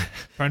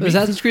 Pardon me?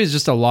 Assassin's Creed is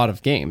just a lot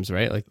of games,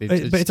 right? Like, But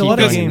just it's a keep lot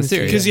of going in the games,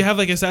 series. Because you have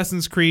like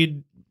Assassin's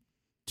Creed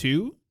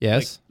 2.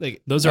 Yes.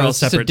 Like Those are all it's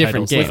just a separate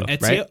different titles, game.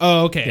 though. Ezio? right?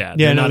 Oh, okay. Yeah, Yeah,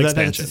 they're no, not that's the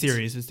expansions.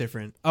 series. It's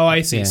different. Oh,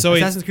 I see. Yeah. So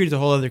it's, Assassin's Creed is a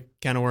whole other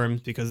can of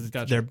worms because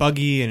Gotcha. they're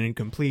buggy and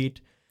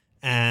incomplete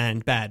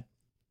and bad.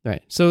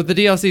 Right. So the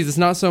DLCs, it's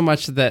not so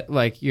much that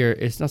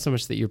it's not so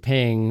much that you're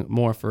paying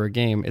more for a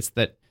game. It's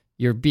that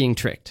you're being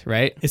tricked,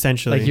 right?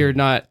 Essentially,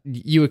 Like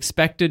you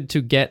expected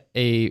to get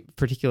a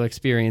particular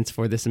experience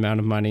for this amount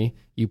of money.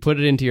 You put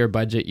it into your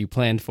budget, you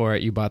planned for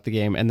it, you bought the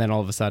game, and then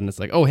all of a sudden it's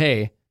like, oh,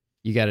 hey,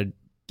 you got to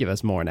give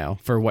us more now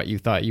for what you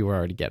thought you were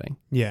already getting.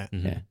 yeah.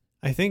 Mhm. Yeah.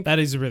 I think that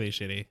is really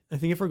shitty.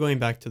 if we're going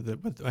back to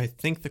what I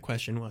think the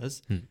question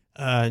was,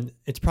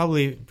 it's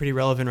probably pretty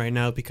relevant right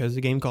now because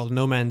a game called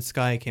No Man's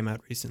Sky came out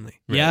recently.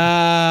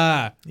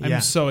 Yeah. Yeah.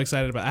 I'm so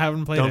excited about it. I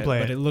haven't played Don't it, play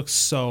but it. it looks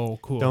so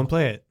cool. Don't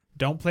play it.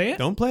 Don't play it?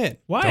 Don't play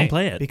it. Why? Don't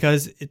play it.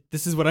 Because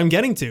this is what I'm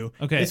getting to.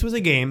 Okay. This was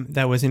a game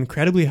that was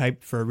incredibly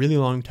hyped for a really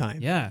long time.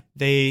 Yeah.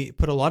 They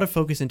put a lot of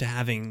focus into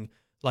having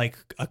like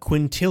a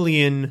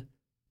quintillion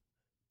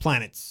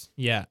planets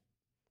Yeah.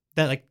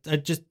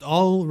 that just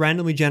all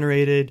randomly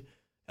generated.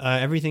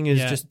 Everything is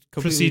Yeah. just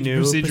completely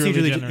new.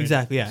 Procedurally generated.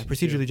 Exactly, yeah. Yeah.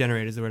 Procedurally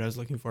generated is the word I was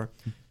looking for.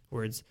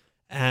 Words.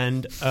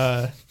 And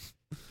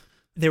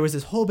there was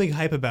this whole big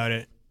hype about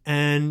it,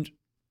 and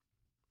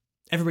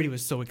everybody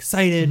was so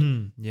excited.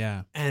 Mhm.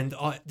 Yeah. And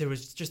there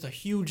was just a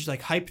huge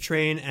hype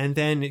train, and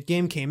then the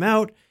game came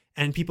out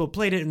and people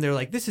played it and they're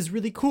like, this is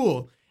really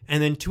cool.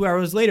 And then 2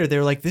 hours later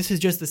they're like, this is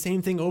just the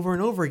same thing over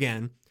and over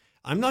again.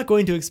 I'm not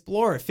going to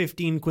explore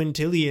 15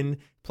 quintillion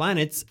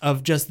planets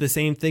of just the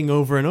same thing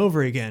over and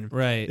over again.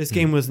 Right. This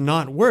game was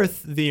not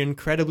worth the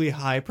incredibly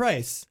high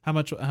price. How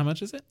much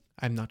is it?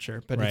 I'm not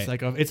sure, but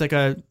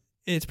Right.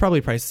 it's probably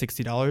priced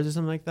 $60 or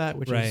something like that,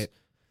 which is Right.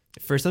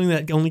 for something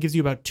that only gives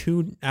you about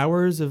 2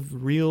 hours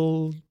of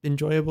real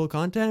enjoyable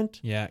content.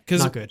 Yeah. Cuz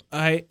Not good.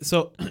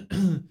 So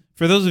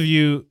for those of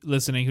you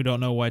listening who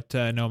don't know what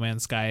No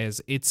Man's Sky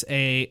is,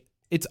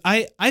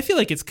 I feel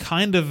like it's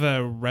kind of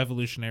a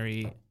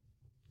revolutionary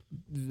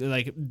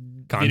like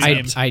Concept.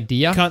 video game.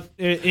 Idea?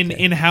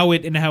 In how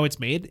it's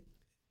made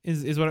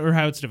is what, or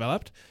how it's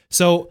developed.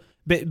 So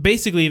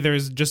basically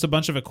there's just a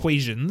bunch of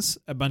equations,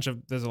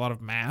 there's a lot of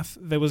math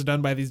that was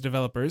done by these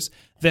developers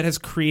that has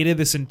created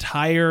this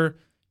entire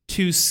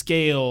to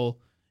scale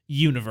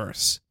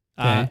universe.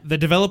 Okay. The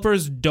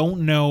developers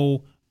don't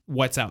know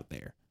what's out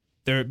there.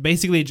 They're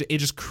basically, it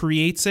just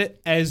creates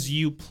it as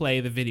you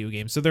play the video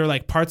game. So there are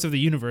like parts of the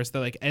universe that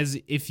like, as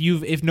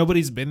if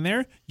nobody's been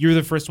there, you're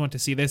the first one to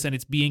see this, and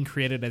it's being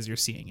created as you're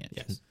seeing it.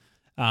 Yes.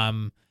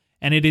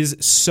 And it is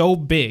so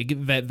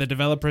big that the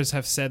developers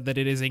have said that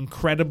it is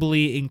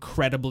incredibly,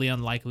 incredibly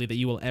unlikely that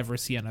you will ever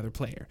see another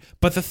player.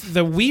 But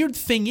the weird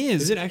thing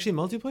Is it actually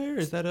multiplayer?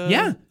 Is that a... yeah,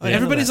 Oh, I didn't know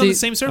everybody's that. on the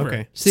same server.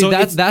 Okay. See, So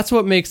it's- that's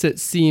what makes it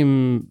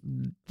seem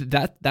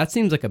that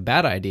seems like a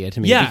bad idea to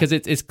me. Yeah. Because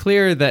it's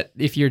clear that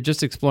if you're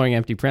just exploring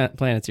empty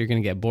planets, you're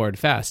going to get bored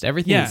fast.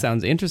 Everything Yeah. that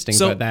sounds interesting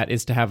So- about that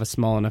is to have a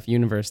small enough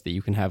universe that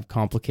you can have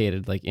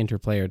complicated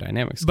interplayer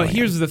dynamics. But going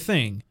here's on. the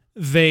thing.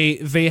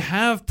 They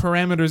have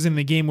parameters in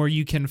the game where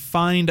you can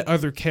find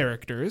other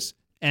characters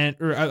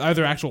or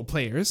other actual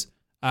players.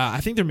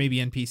 I think there may be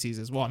NPCs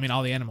as well. I mean,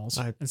 all the animals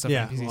and stuff.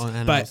 yeah, are NPCs. well,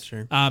 animals, but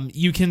sure.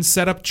 you can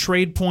set up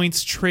trade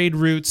points, trade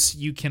routes.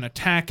 You can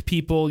attack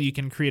people. You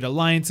can create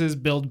alliances,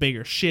 build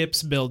bigger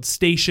ships, build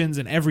stations,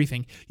 and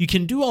everything. You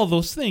can do all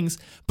those things.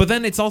 But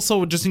then it's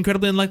also just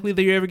incredibly unlikely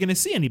that you're ever going to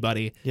see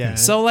anybody. Yeah.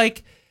 So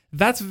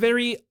that's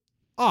very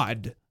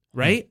odd,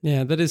 right?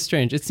 Yeah, that is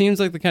strange. It seems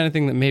like the kind of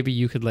thing that maybe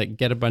you could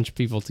get a bunch of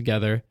people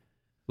together,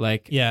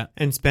 Yeah.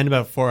 And spend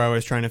about 4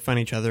 hours trying to find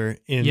each other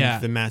in Yeah.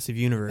 the massive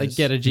universe.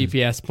 get a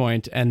GPS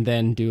point and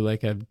then do a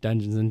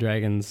Dungeons and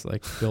Dragons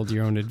build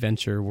your own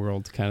adventure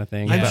world kind of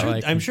thing.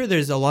 Yeah. I'm sure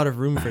there's a lot of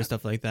room for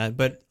stuff like that.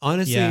 But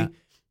honestly, Yeah.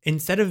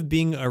 instead of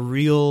being a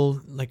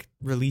real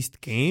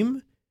released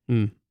game,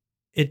 Mm.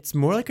 it's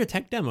more like a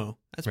tech demo.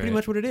 That's pretty Right.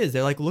 much what it is.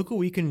 They're like, look what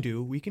we can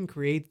do. We can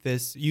create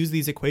this, use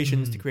these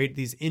equations to create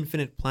these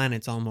infinite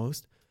planets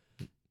almost.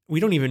 We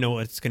don't even know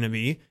what it's going to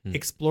be.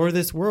 Explore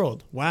this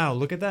world. Wow,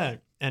 look at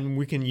that. And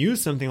we can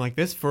use something like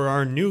this for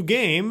our new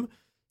game,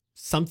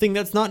 something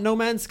that's not No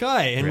Man's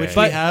Sky, in which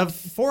we Right. have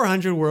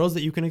 400 worlds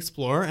that you can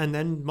explore, and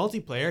then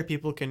multiplayer,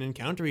 people can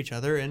encounter each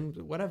other and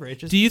whatever. It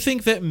just Do you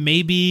think that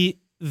maybe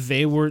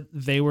they were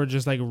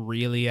just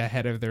really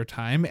ahead of their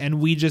time, and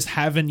we just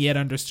haven't yet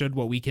understood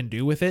what we can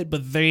do with it?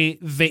 But they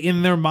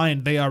in their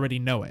mind they already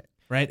know it,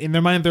 right? In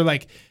their mind they're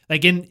like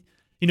in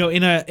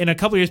a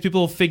couple of years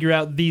people will figure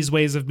out these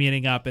ways of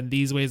meeting up and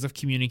these ways of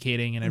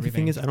communicating and the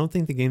everything. thing is, I don't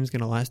think the game's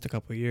going to last a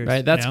couple of years.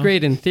 Right, that's know?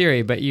 great in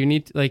theory, but you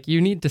need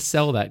to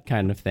sell that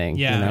kind of thing.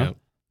 Yeah. You know?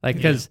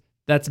 Because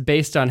that's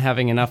based on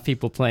having enough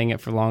people playing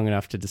it for long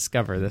enough to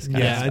discover this kind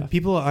of Yeah, stuff.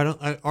 people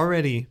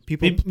already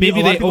people. maybe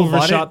a lot they of people bought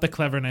overshot it. the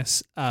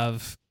cleverness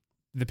of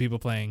the people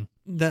playing.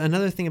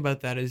 Another thing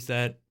about that is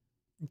that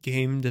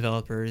game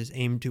developers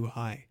aim too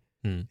high,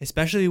 Hmm.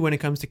 especially when it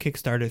comes to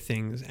Kickstarter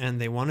things, and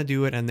they want to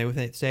do it, and they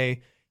would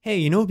say, "Hey,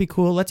 you know what'd be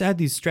cool? Let's add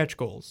these stretch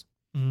goals."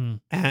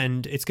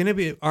 And it's going to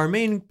be our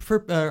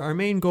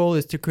main goal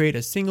is to create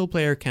a single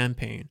player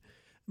campaign.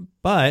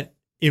 But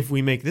if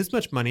we make this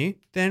much money,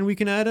 then we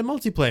can add a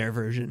multiplayer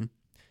version,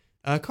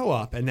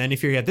 co-op. And then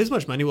if you get this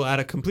much money, we'll add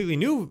a completely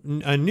new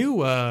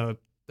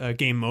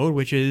game mode,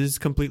 which is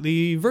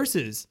completely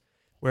versus,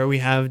 where we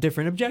have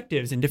different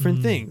objectives and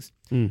different things.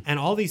 And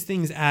all these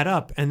things add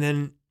up. And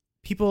then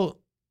people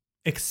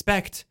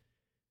expect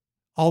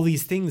all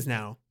these things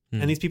now.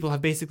 And these people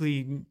have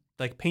basically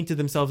like painted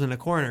themselves in a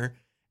corner,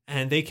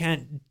 and they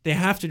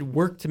have to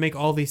work to make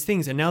all these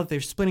things. And now that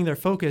they're splitting their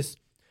focus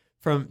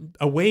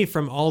away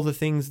from all the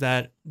things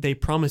that they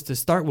promised to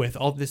start with,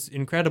 all this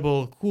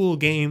incredible, cool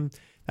game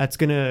that's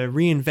going to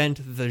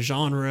reinvent the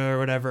genre or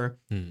whatever.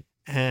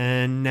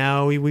 And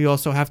now we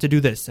also have to do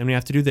this, and we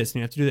have to do this, and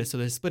we have to do this. So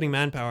they're splitting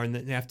manpower, and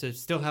they have to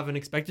still have an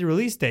expected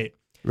release date.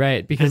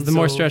 Right, because And the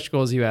more so- stretch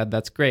goals you add,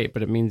 that's great,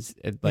 but it means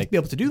You have to be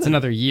able to do it's that.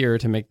 another year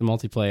to make the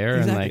multiplayer,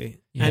 Exactly.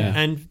 and like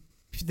And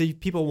the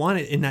people want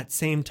it in that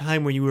same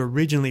time when you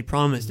originally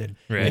promised it.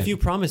 Right. If you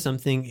promise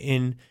something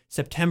in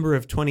September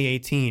of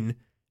 2018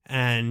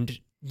 and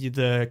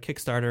the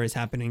Kickstarter is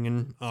happening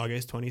in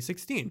August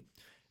 2016,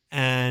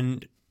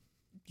 and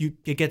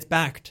it gets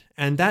backed,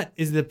 and that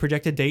is the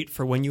projected date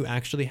for when you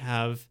actually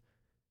have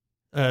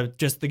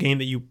just the game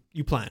that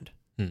you planned.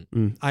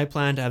 I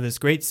plan to have this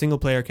great single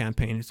player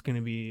campaign. It's going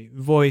to be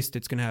voiced.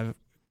 It's going to have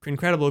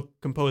incredible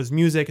composed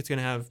music. It's going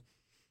to have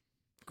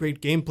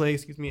great gameplay,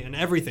 and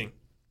everything.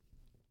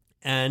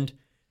 And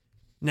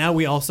now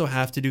we also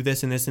have to do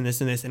this and this and this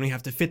and this, and we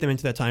have to fit them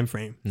into that time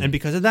frame. And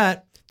because of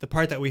that, the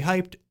part that we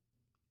hyped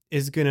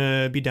is going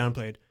to be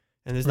downplayed,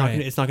 and it's not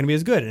going to be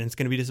as good, and it's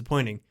going to be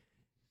disappointing.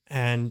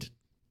 And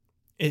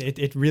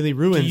it really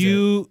ruins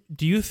it.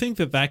 Do you think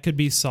that could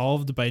be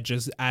solved by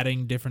just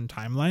adding different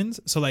timelines?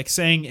 So like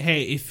saying,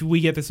 hey, if we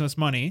get this much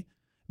money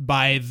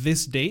by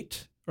this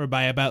date or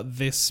by about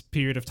this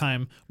period of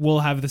time,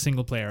 we'll have the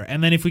single player.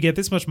 And then if we get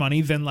this much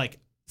money, then like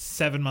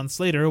 7 months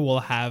later,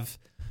 we'll have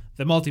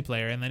the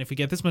multiplayer. And then if we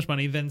get this much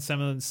money, then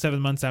 7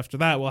 months after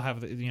that, we'll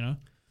have the,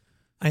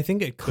 I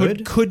think it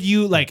could. Could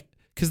you like,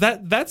 because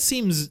that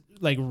seems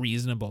like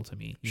reasonable to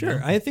me. Sure,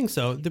 know? I think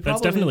so. The That's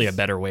problem definitely is, a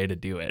better way to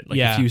do it. Like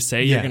Yeah. if you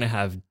say you're Yeah. going to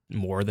have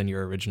more than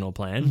your original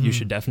plan, you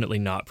should definitely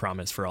not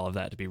promise for all of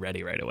that to be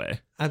ready right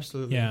away.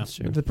 Absolutely. Yeah.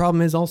 Sure. The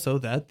problem is also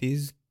that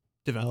these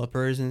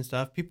developers and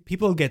stuff,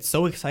 people get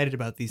so excited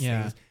about these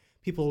Yeah. things.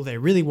 People, they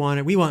really want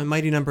it. We want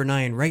Mighty Number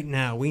 9 right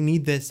now. We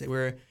need this.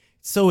 We're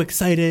so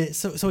excited,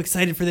 so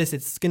excited for this.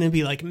 It's going to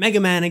be like Mega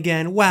Man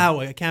again. Wow,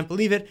 I can't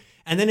believe it.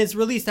 And then it's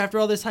released after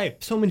all this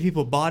hype. So many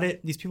people bought it.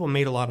 These people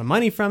made a lot of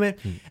money from it.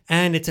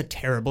 And it's a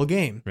terrible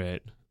game.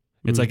 Right.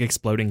 It's like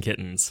Exploding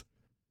Kittens,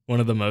 one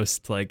of the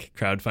most like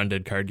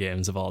crowdfunded card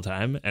games of all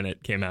time, and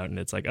it came out and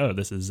it's like, oh,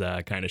 this is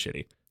kind of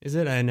shitty. Is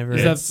it? I never...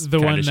 Is It's that the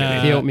kinda one?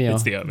 shitty. The oatmeal.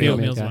 It's the The oatmeal.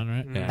 oatmeal's Okay. one,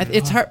 right? Yeah.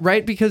 It's hard,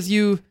 right? Because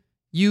you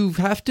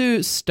have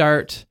to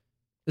start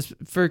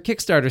for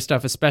Kickstarter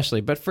stuff, especially,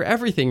 but for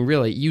everything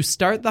really. You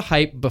start the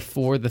hype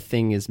before the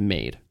thing is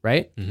made,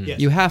 right? Yes.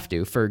 You have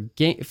to for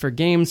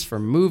games, for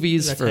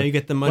movies, That's for how you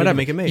get the money whatever. to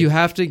make it made. You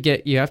have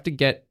to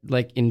get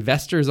like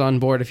investors on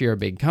board if you're a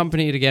big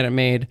company to get it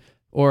made,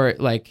 or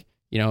like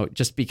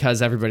just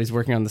because everybody's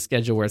working on the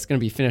schedule where it's going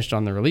to be finished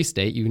on the release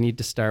date, you need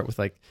to start with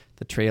like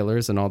the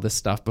trailers and all this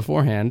stuff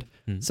beforehand.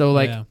 So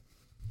like Yeah.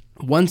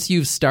 once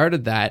you've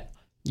started that,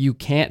 you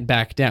can't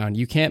back down.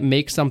 You can't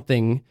make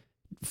something,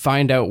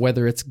 find out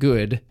whether it's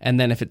good, and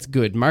then if it's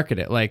good, market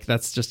it. Like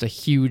that's just a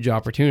huge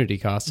opportunity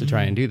cost to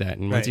try and do that.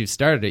 And once Right. you've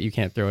started it, you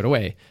can't throw it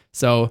away.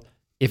 So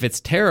if it's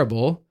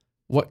terrible,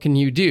 what can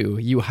you do?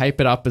 You hype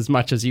it up as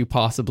much as you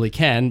possibly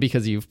can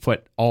because you've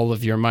put all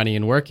of your money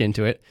and work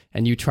into it,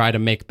 and you try to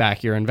make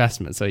back your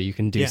investment so you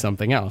can do Yeah.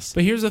 something else.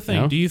 But here's the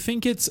thing. No? Do you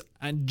think it's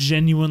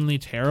genuinely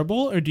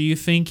terrible, or do you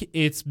think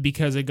it's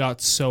because it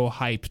got so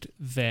hyped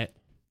that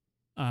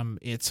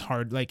it's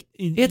hard? Like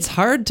It's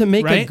hard to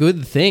make a Right?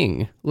 good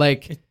thing.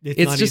 Like it's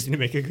not just easy to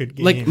make a good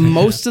game. like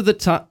most of the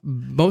time,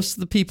 most of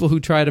the people who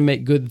try to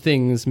make good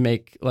things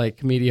make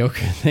like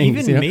mediocre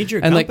things. Even major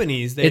And, like,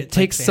 companies, it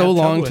takes so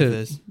long to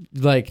this.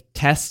 like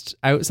test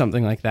out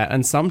something like that,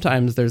 and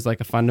sometimes there's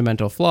like a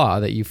fundamental flaw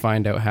that you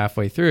find out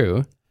halfway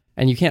through,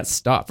 and you can't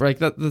stop. Like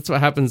that's what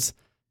happens.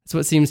 That's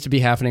what seems to be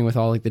happening with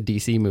all like the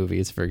DC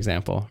movies, for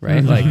example,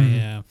 right? Like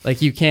yeah.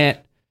 like you can't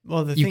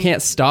Well, you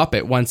can't stop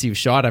it once you've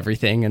shot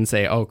everything and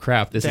say, oh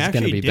crap, this They is going to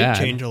actually be did bad.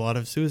 change a lot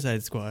of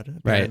Suicide Squad,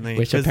 Right, apparently,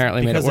 which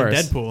apparently made it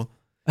worse. Because of Deadpool.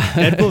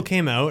 Deadpool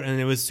came out and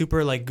it was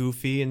super like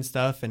goofy and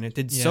stuff, and it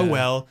did so Yeah.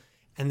 well.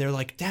 And they're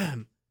like,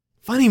 "Damn,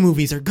 funny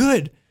movies are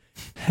good."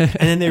 And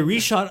then they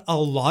reshot a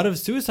lot of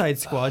Suicide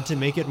Squad to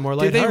make it more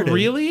Did they lighthearted.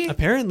 really?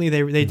 Apparently,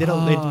 they did.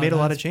 They made a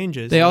lot of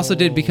changes. They also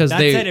did because that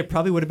they said, it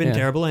probably would have been Yeah.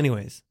 terrible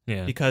anyways,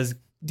 Yeah. because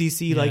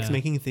DC likes Yeah.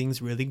 making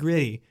things really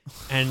gritty,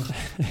 and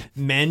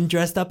men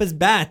dressed up as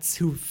bats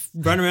who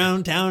run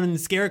around town and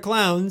scare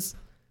clowns.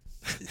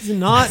 It's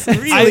not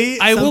really.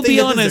 I will something be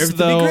that honest deserves to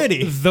be though,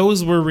 gritty.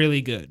 those were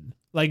really good.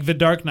 Like The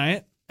Dark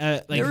Knight,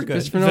 like They were good.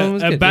 Christopher Nolan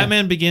was good, yeah.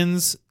 Batman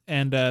Begins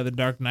and The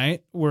Dark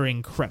Knight were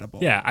incredible.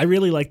 Yeah, I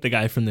really like the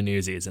guy from the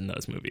Newsies in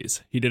those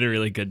movies. He did a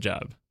really good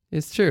job.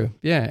 It's true.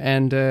 Yeah,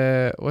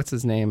 and what's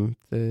his name?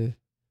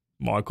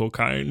 Michael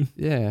Caine.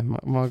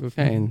 Michael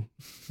Caine.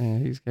 Yeah,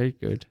 he's very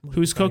good.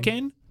 Who's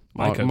cocaine?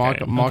 Michael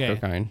Michael Okay.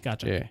 Caine.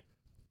 Gotcha.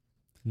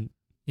 Yeah.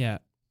 Yeah,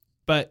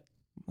 but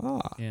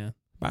Ah, yeah.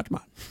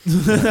 Batman. Wait,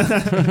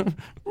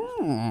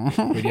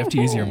 you have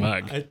to use your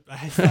mug.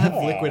 I still have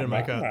liquid in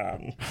my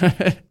cup.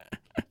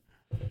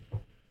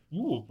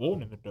 You were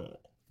born in the dark.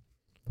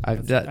 I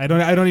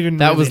don't even.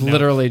 that really was know.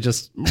 literally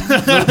just.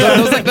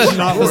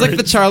 It was like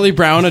the Charlie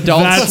Brown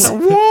adults.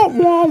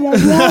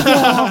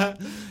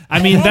 I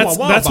mean, that's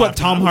what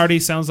Tom Hardy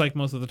sounds like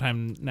most of the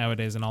time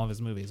nowadays in all of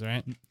his movies,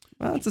 right?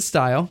 Well, it's a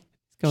style.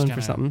 It's going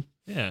Just for kinda- something.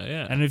 Yeah,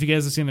 yeah. I don't know if you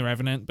guys have seen The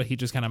Revenant, but he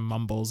just kind of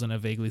mumbles in a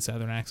vaguely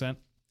southern accent.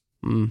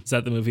 Mm. Is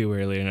that the movie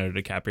where Leonardo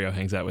DiCaprio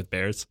hangs out with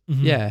bears?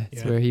 Yeah,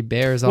 it's Yeah. where he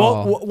bears Well,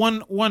 all.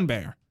 one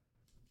bear.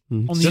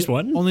 Mm. Only, Just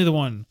one? Only the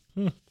one.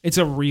 Hmm. It's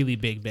a really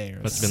big bear.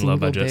 Must have been low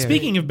Single budget. bear.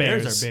 Speaking of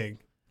bears, Bears are big.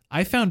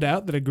 I found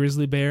out that a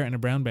grizzly bear and a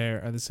brown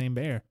bear are the same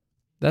bear.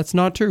 That's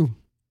not true.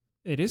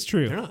 It is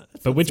They're true. not.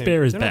 that's But not which the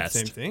bear is they're not best? the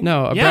same thing.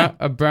 No, Yeah.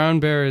 a brown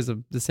bear is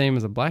the same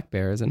as a black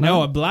bear, is it? No,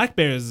 not? a black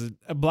bear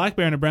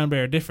and a brown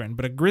bear are different,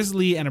 but a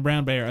grizzly and a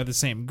brown bear are the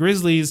same.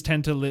 Grizzlies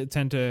tend to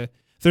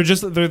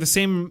they're the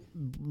same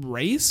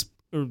race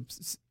or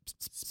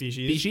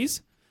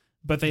species,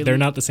 but They're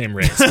not the same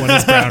race. One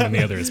is brown and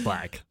the other is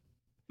black.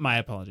 My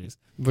apologies.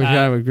 We're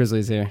talking with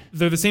grizzlies here.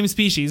 They're the same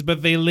species,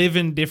 but they live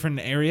in different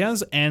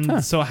areas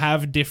and so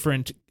have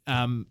different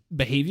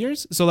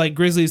behaviors. So like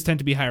grizzlies tend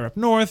to be higher up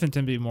north and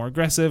tend to be more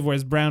aggressive,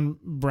 whereas brown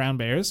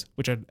bears,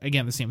 which are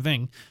again the same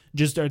thing,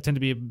 tend to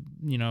be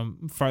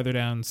farther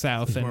down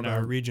south It's more and about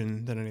a are,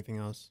 region than anything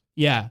else.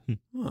 yeah.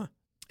 Huh.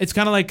 It's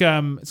kind of like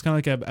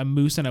a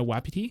moose and a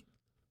wapiti.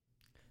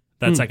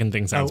 That second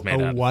thing sounds a made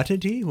up.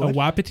 Watiti? A What?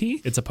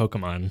 wapiti. It's a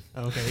Pokemon.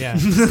 Okay, yeah.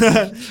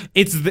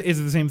 It's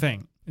the same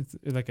thing. It's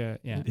like a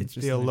It's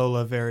just the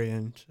Alola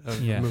variant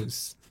of Yeah.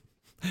 moose.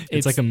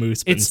 It's like a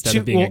moose, but it's instead too-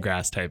 of being well- a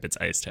grass type, it's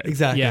ice type.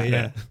 Exactly,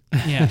 Yeah.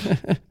 yeah.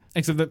 yeah.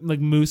 Except that like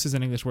moose is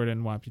an English word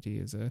and wapiti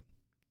is a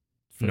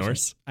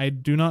Norse? I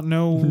do not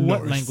know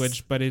what Norse.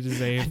 language, but it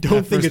is a. I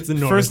don't think it's a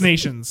Norse. First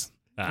Nations.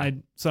 Ah.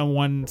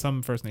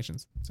 Some First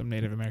Nations, some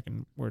Native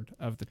American word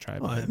of the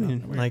tribe. Well, but I I'm not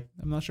mean, aware. like,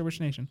 I'm not sure which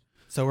nation.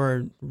 so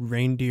are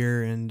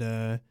reindeer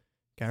and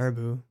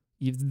caribou.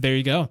 There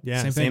you go.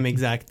 Yeah, same same thing.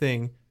 exact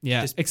thing.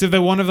 Yeah, just- except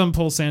that one of them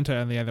pulls Santa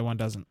and the other one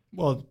doesn't.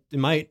 Well, it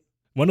might.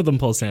 One of them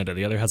pulls Santa,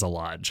 the other has a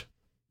lodge.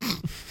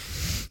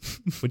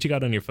 What you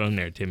got on your phone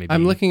there, Timmy?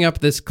 I'm B? looking up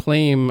this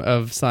claim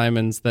of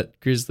Simon's that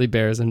grizzly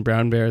bears and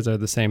brown bears are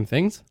the same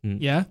things.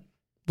 Yeah.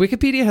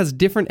 Wikipedia has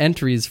different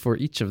entries for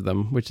each of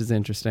them, which is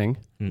interesting.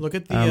 Look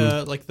at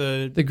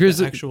the The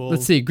grizzly. actual.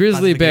 Let's see,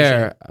 grizzly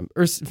bear,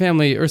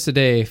 family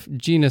Ursidae,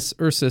 genus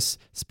Ursus,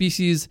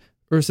 species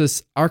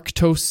Ursus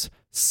arctos,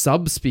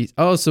 subspecies.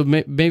 Oh, so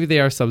maybe they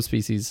are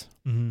subspecies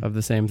Mm-hmm. of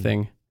the same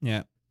thing.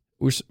 Yeah.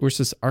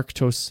 Ursus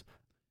arctos,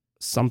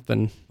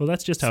 something. Well,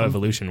 that's just how Some-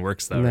 evolution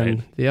works, though, and then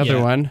right? the other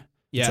Yeah. one,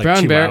 Yeah. like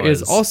brown bear, chihuahuas.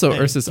 is also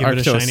Ursus Give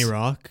it a arctos. shiny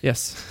rock.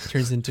 Yes.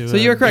 Turns into. So a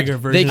you're correct. bigger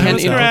They version can of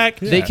itself. correct.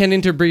 They Yeah. can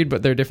interbreed,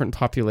 but they're different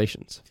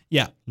populations.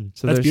 Yeah.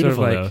 So That's they're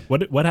beautiful, sort of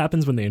like though. What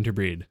happens when they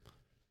interbreed?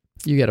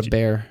 you get a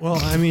bear. Well,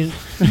 I mean,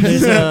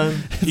 there's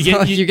It's not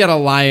like you get a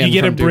lion. You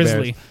get a from two bears.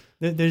 grizzly.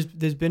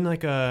 there's been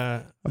like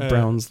A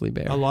Brownsley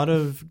bear. a lot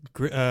of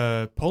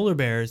polar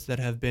bears that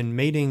have been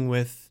mating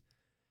with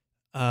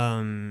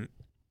The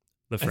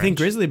I French. think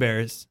grizzly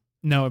bears.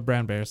 No,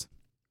 brown bears.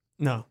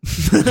 No,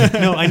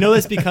 no, I know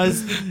this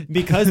because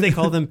they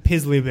call them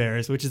pizzly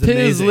bears, which is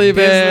amazing. Pizzly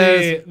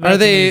bears. Pizzly, Are that's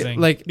they amazing.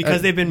 like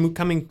Because they've been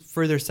coming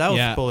further south,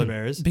 Yeah. polar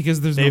bears.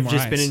 Because there's They've no more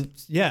just ice.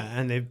 been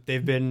and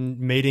they've been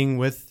mating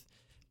with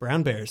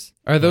brown bears.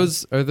 are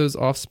those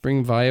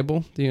offspring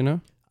viable? Do you know?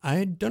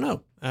 I don't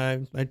know. I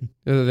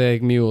Or are they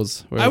like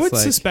mules? Where I it's would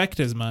like, suspect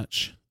as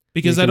much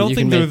because You I can- don't you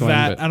think can they're make one,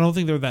 that. but- I don't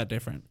think they're that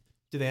different.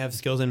 do they have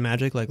skills in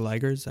magic like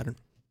ligers? I don't.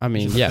 I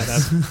mean,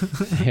 Just look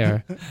yes.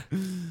 Here.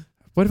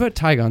 What about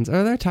Tigons?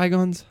 Are there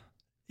Tigons?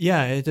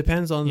 Yeah, it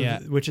depends on Yeah.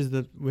 which is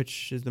the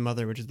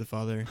mother, which is the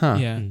father. Huh.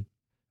 Yeah. Mm.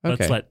 Okay.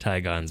 Let's let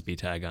Tigons be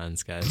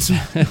Tigons, guys.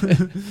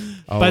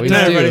 Always But, do.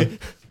 everybody-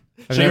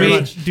 I've Should never-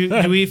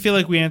 we, do we feel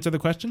like we answered the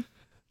question?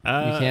 you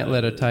can't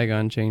let a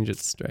Tigon change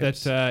its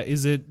stripes. That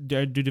is it?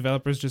 Do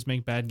developers just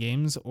make bad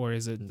games, or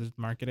is it the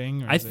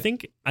marketing? Or I is it-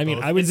 think. I mean,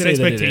 both? I would Is it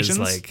say that it is expectations?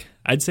 like.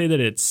 I'd say that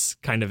it's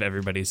kind of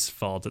everybody's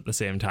fault at the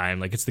same time.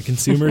 Like it's the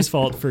consumer's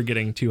fault for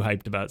getting too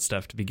hyped about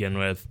stuff to begin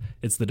with.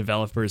 It's the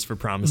developers for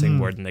promising Mhm.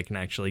 more than they can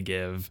actually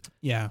give.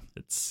 Yeah.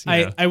 It's.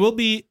 You know, I will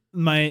be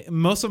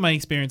most of my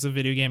experience of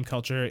video game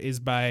culture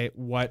is by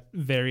what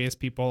various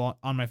people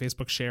on my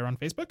Facebook share on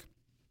Facebook,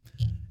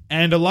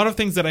 and a lot of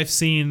things that I've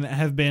seen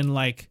have been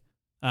like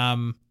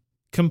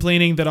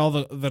complaining that all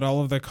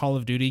of the Call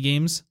of Duty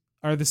games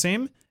are the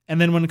same, and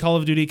then when Call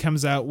of Duty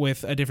comes out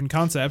with a different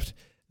concept,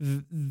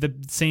 the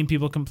same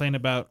people complain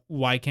about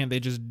why can't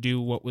they just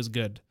do what was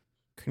good.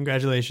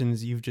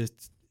 Congratulations, you've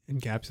just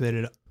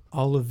encapsulated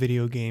all of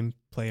video game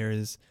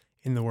players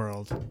in the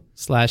world.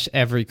 /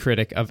 every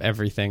critic of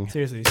everything.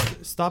 Seriously,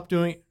 stop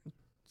doing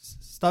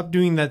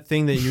that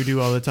thing that you do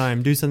all the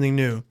time. Do something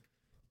new.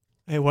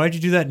 Hey, why'd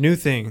you do that new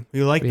thing?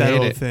 We like We that hate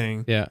old it.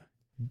 thing. Yeah.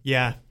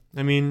 Yeah.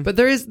 I mean, But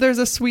there's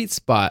a sweet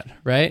spot,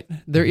 right?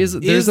 There's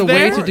Is a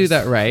way there? to do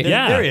that right.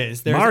 Yeah. there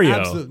is. There's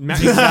Mario.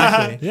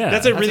 Exactly. Yeah.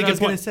 That's a really what I good was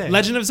gonna point. say.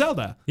 Legend of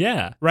Zelda,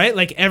 Yeah. right?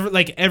 Like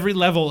every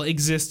level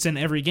exists in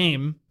every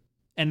game,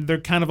 and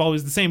they're kind of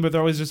always the same, but they're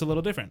always just a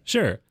little different,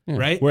 Sure.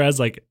 right? Whereas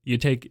like you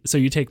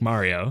take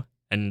Mario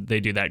and they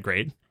do that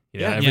great. You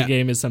know, Yeah. every Yeah.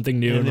 game is something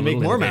new And they a make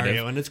little more innovative.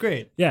 Mario, and it's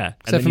great. Yeah. And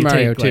Except then for you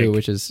Mario take, 2, like-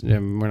 which is we're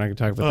not going to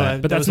talk about Oh,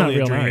 that. but that that's was not only a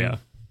real dream. Mario.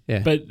 Yeah.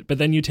 But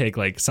then you take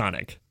like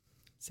Sonic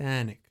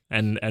Sonic.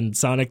 and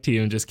Sonic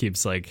Team just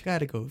keeps like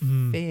Gotta go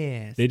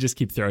fast. they just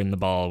keep throwing the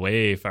ball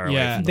way far away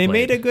Yeah. from the They plate.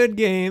 made a good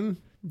game.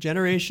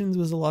 Generations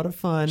was a lot of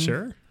fun.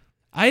 Sure.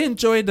 I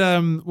enjoyed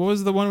what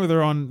was the one where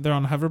they're on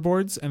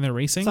hoverboards and they're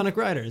racing? Sonic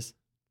Riders.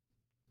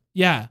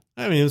 Yeah,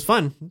 I mean, it was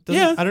fun.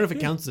 Yeah. I don't know if it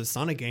counts as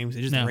Sonic games.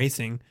 It's just No.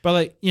 racing. but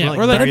like yeah, More like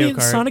or like But I Mario mean,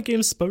 Kart. Sonic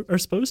games are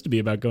supposed to be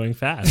about going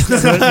fast. So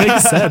it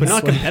makes sense. But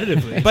not Like-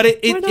 competitively. but it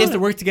It has to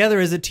work together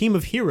as a team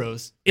of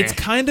heroes. it's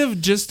kind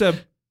of just a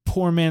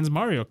poor man's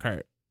Mario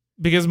Kart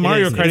because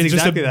Mario is. Kart It is is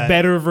just exactly a that.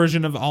 better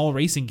version of all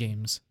racing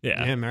games.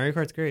 yeah. Yeah, Mario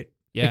Kart's great.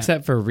 Yeah,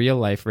 Except for real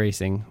life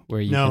racing,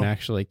 where you No. can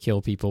actually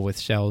kill people with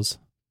shells.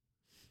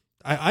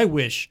 I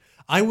wish.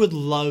 I would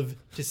love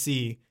to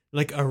see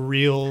like a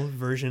real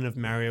version of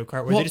Mario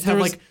Kart where Well, they just have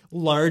there was- like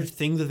large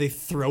things that they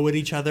throw at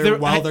each other There-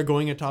 while I- they're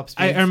going at top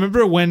speed. I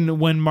remember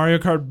when Mario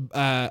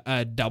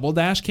Kart Double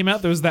Dash came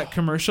out, there was that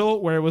commercial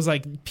where it was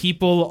like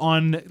people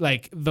on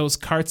like those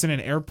carts in an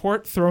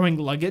airport throwing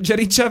luggage at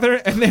each other,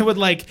 and they would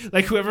like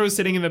whoever was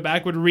sitting in the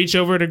back would reach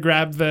over to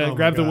grab the Oh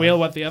my the God. wheel,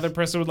 while the other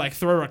person would like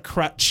throw a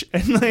crutch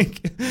and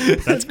like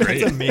That's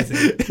great. That's amazing.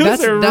 it was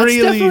That's a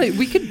really definitely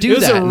we could do it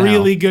was that a now.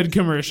 really good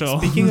commercial.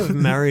 Speaking of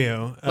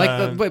Mario,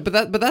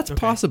 But that's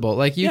possible.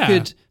 Like you Yeah.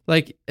 could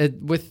like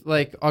with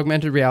like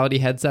augmented reality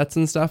headsets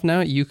and stuff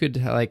now, you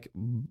could like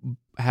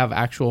have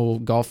actual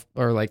golf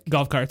or like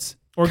golf carts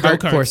or kart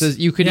go-karts. courses.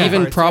 You could Yeah.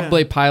 even Karts,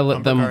 probably yeah. pilot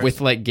Bumper them cars.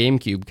 with like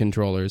GameCube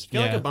controllers. get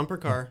like Yeah. a bumper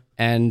car.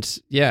 And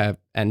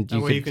and That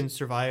you way could you can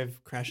survive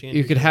crashing into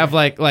you could each have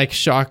other. like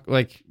shock,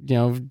 like, you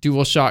know,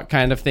 dual shock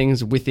kind of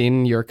things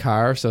within your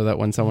car, so that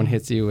when someone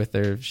hits you with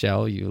their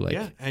shell, you like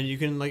yeah, and you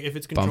can like if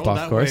it's bump controlled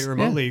off that course. way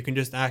remotely, you can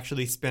just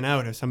actually spin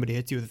out if somebody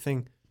hits you with a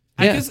thing.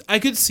 Yeah. I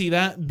could see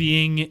that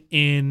being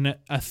in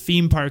a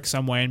theme park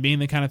somewhere and being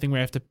the kind of thing where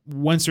you have to,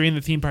 once you're in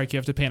the theme park, you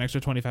have to pay an extra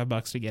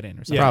 $25 to get in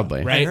or something.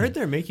 Probably. Right. I heard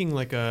they're making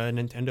like a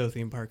Nintendo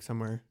theme park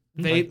somewhere.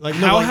 They no,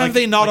 how have like-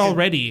 they not like a-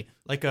 already?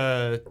 Like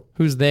a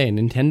Who's they?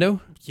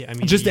 Nintendo? yeah, I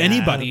mean Just yeah,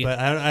 anybody. but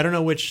I don't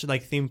know which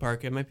like theme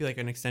park. It might be like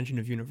an extension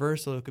of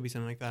Universal. It could be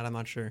something like that. I'm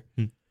not sure.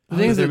 The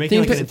thing is They're that making,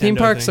 like, a theme Nintendo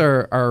parks thing.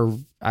 are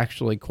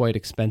actually quite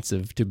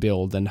expensive to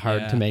build and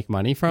hard Yeah. to make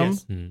money from.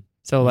 Yes.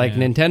 So like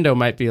Yeah. Nintendo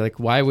might be like,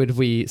 why would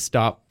we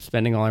stop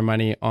spending all our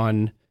money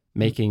on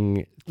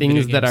making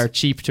things that games. are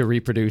cheap to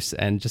reproduce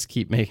and just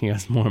keep making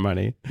us more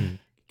money?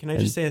 Can I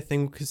just say a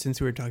thing? Because since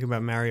we were talking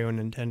about Mario and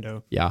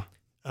Nintendo, Yeah.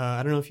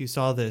 I don't know if you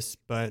saw this,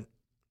 but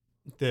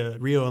the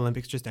Rio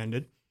Olympics just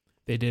ended.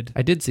 They did.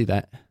 I did see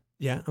that.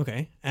 Yeah.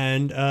 Okay.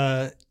 And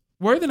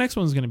Where are the next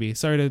ones going to be?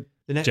 Sorry to.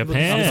 the next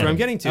Japan. That's what I'm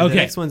getting to. Okay. The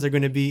next ones are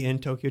going to be in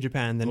Tokyo,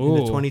 Japan. Then Ooh.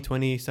 the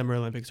 2020 Summer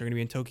Olympics are going to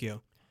be in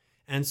Tokyo.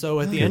 And so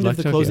at the Good end luck, of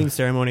the Tokyo. closing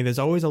ceremony, there's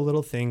always a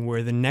little thing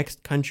where the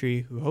next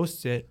country who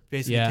hosts it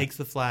basically Yeah. takes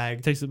the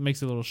flag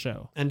Makes a little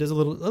show. and does a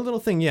little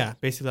thing. Yeah,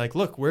 basically like,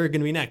 look, we're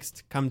going to be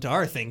next. Come to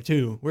our thing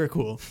too. We're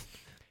cool.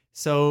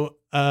 So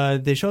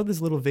they showed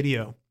this little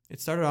video. It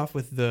started off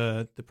with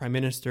the Prime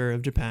Minister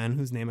of Japan,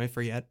 whose name I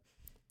forget.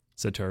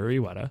 Satoru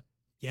Iwata.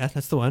 Yeah,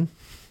 that's the one.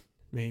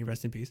 May he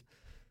rest in peace.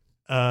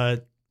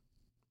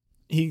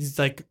 He's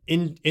like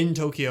in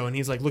Tokyo, and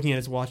he's like looking at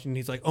his watch, and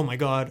he's like, "Oh my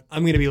god,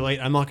 I'm gonna be late.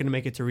 I'm not gonna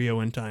make it to Rio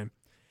in time."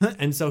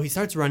 And so he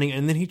starts running,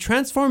 and then he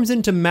transforms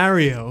into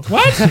Mario.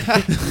 What?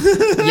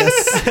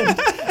 Yes.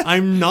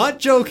 I'm not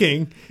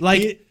joking.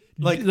 like, He-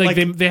 like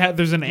they have.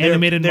 There's an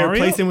animated they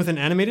Mario. replace him with an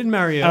animated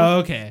Mario. Oh,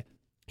 okay.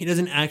 He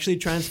doesn't actually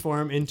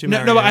transform into No,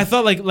 Mario. but I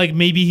thought like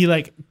maybe he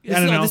like this I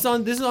don't is, know.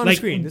 This is on like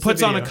screen. This puts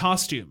is a on a video.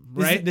 costume,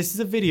 This is- right? This is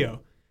a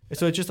video.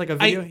 So it's just like a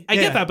video. I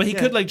get that, but he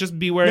could like just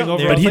be wearing No,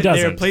 over. But he They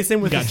doesn't. replace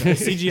him with Gotcha. a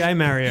CGI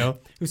Mario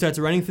who starts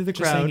running through the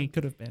Just saying crowd. he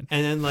could have been.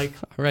 And then like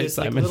All right, this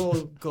like, Simon.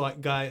 little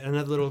guy,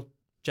 another little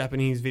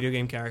Japanese video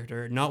game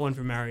character, not one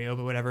from Mario,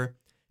 but whatever,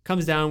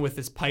 comes down with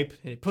this pipe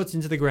and it puts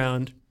into the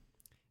ground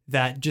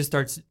that just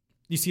starts.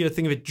 You see a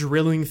thing of it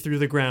drilling through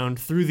the ground,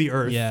 through the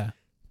earth Yeah.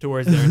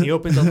 towards there. And he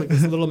opens up like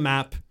this little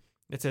map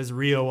that says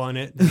Rio on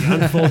it. Then he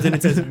unfolds it and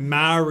it says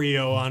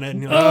Mario on it.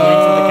 And he like,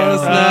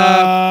 winks at the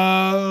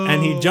camera.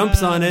 And he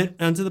jumps on it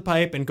onto the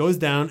pipe and goes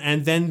down.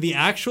 And then the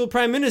actual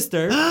prime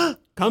minister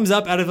comes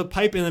up out of a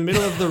pipe in the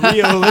middle of the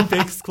Rio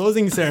Olympics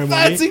closing ceremony.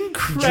 That's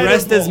incredible.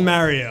 Dressed as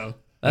Mario.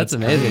 That's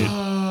amazing.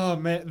 Oh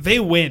man, they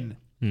win.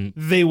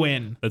 they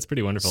win. That's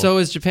pretty wonderful. So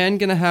is Japan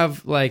gonna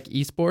have like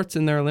esports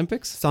in their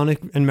Olympics? Sonic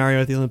and Mario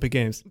at the Olympic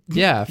Games.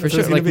 Yeah, for That's sure.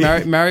 what it's Like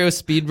gonna be. Mario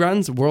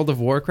speedruns, World of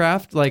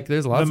Warcraft. Like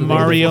there's lots The of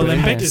Mario things that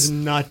Olympics. Is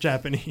not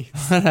Japanese.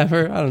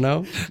 Whatever. I don't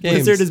know. Games.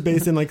 Blizzard is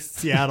based in like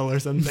Seattle or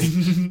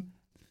something.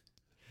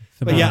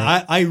 But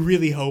yeah, I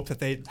really hope that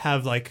they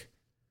have like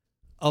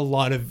a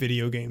lot of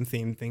video game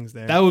themed things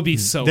there. That would be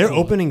so Their cool.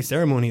 opening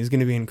ceremony is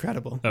going to be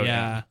incredible. Oh,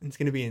 yeah. It's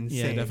going to be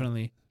insane. Yeah,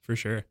 definitely. for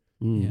sure.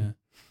 Mm. Yeah.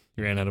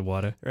 You ran out of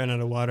water. Ran out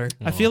of water.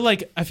 I feel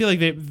like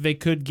they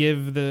could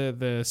give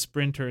the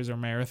sprinters or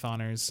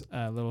marathoners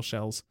little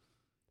shells,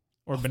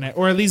 or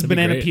or at least That'd be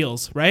banana great.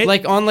 peels, right?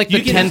 Like on like You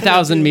the can-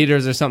 10,000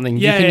 meters or something,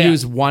 Yeah, you can yeah.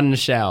 use one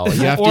shell.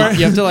 You have to. Or-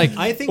 You have to like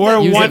I think Or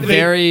that use one- it they-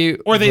 very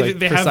or they like,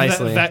 they have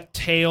precisely. that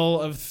tail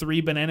of 3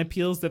 banana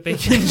peels that they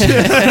can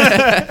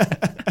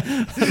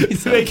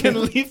they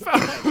can leaf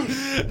out.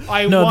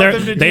 I No, want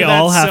them to they do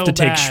all that have so to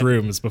take bad.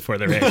 shrooms before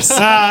the race.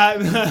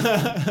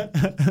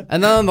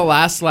 And then on the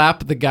last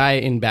lap, the guy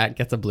in back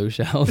gets a blue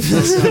shell.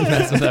 Just to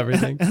mess with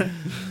everything. Yeah,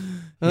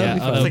 That'd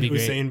be oh, fun. that'd like be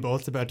great. Usain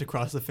Bolt's about to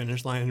cross the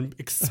finish line and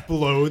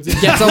explodes.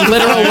 Gets a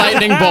literal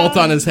lightning bolt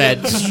on his head.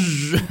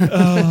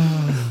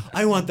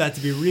 I want that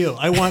to be real.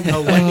 I want a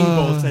lightning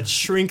bolt that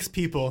shrinks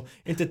people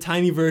into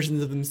tiny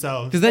versions of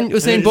themselves. Because then And they're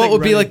Usain just, Bolt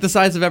would be running. like the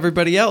size of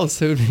everybody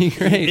else. It would be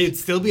great. It'd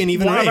still be an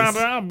even race.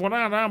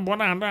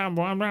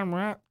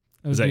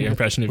 Is that your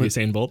impression of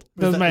Usain Bolt?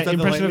 That was Is my that the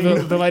impression of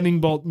lightning? the lightning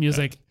bolt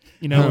music.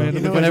 You know, when- You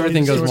know when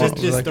everything goes it's wrong,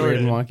 just like weird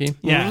and distorted. wonky.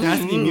 Yeah. It has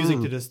to be music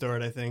to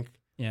distort, I think.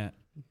 yeah,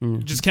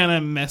 Mm. just kind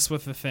of mess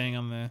with the thing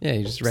on the. Yeah,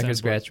 you just record Soundboard.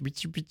 scratch.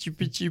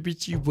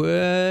 Richie,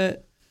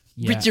 what?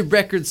 Yeah. Richie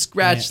record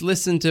scratch.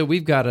 Listen to.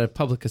 We've got a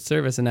public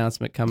service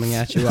announcement coming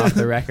at you off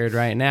the record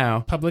right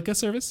now. Publica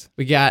service.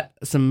 We got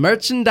some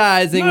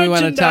merchandising we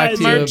want to talk to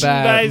you about.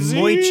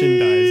 Merchandising.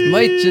 Merchandising.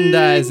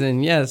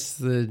 Merchandising, yes,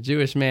 the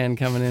Jewish man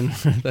coming in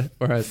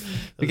for us.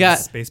 We got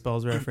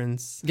Spaceballs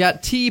reference.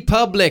 T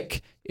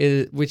Public,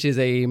 which is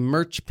a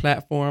merch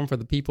platform for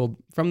the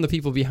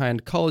people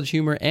behind College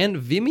Humor and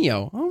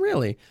Vimeo. Oh,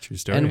 really? True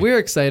story. And we're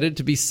excited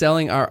to be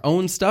selling our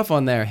own stuff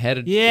on there. Head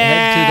to the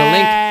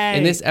link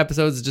in this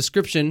episode's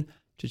description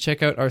to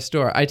check out our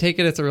store. I take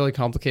it it's a really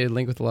complicated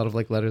link with a lot of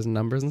like letters and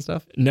numbers and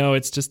stuff. No,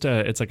 it's just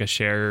it's like a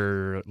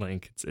share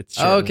link. It's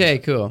shared. Okay,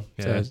 cool.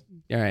 Yeah. So,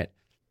 all right.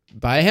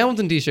 Buy a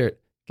Hamilton t-shirt.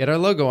 Get our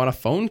logo on a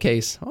phone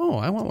case. Oh,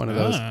 I want one of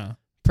those. Ah.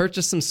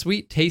 Purchase some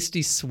sweet,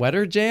 tasty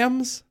sweater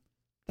jams.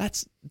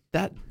 That's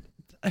that.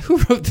 Who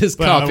wrote this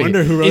Well, copy? I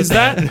wonder who wrote Is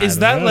that I is don't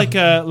that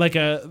know. like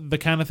the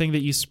kind of thing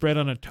that you spread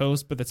on a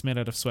toast, but that's made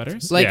out of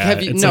sweaters? Like, Yeah,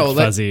 have you it's, no? like,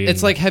 Like, fuzzy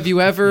it's and- like, have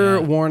you ever Yeah.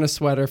 worn a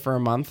sweater for a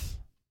month,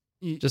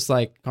 just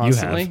like have.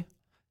 constantly?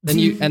 Then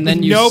you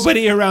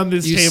Nobody around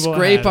this you table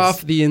scrape has.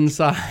 off the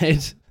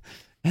inside,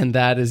 and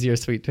that is your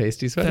sweet,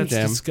 tasty sweater That's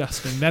jam.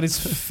 disgusting. That is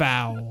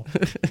foul.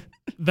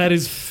 That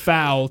is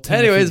foul.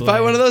 Anyways,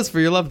 buy one of those for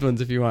your loved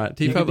ones if you want.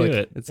 T You can Public. do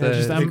it. It's Yeah, a,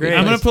 just I'm great.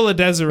 going to pull a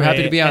Desiree We're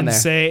happy to be on and there.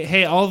 say,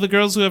 hey, all the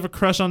girls who have a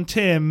crush on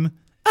Tim,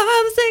 all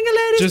the single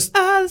ladies. Just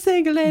all the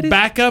single ladies.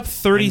 back up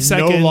 30 I no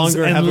seconds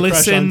longer have and a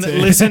crush on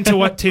Tim. listen to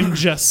what Tim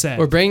just said.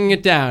 We're bringing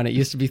it down. It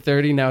used to be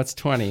 30, now it's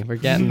 20. We're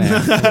getting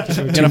there.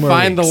 We're gonna more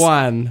find the weeks.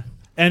 one.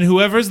 And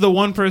whoever's the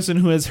one person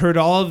who has heard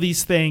all of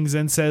these things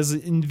and says,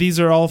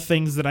 these are all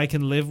things that I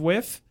can live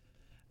with,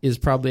 Is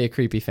probably a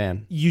creepy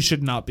fan. you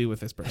should not be with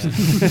this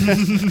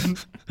person.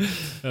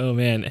 Oh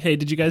man. Hey,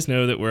 did you guys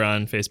know that we're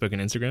on Facebook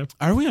and Instagram?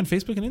 Are we on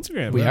Facebook and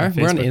Instagram? We are?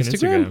 We're on Facebook and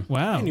Instagram?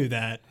 Wow. I knew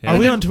that. Yeah. Are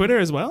we on Twitter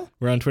as well?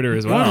 We're on Twitter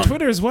as We're well. on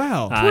Twitter as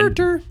well.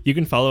 Twitter. You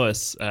can follow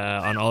us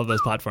on all of those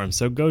platforms.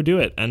 So go do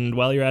it. And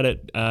while you're at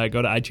it,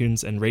 go to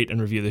iTunes and rate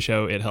and review the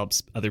show. It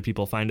helps other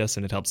people find us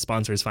and it helps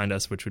sponsors find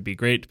us, which would be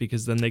great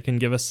because then they can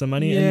give us some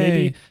money. And Yay.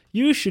 maybe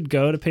you should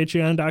go to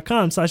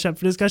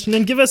patreon.com/up4discussion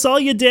and give us all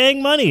your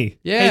dang money.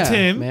 Yeah, Hey,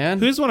 Tim, man.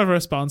 who's one of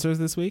our sponsors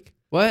this week?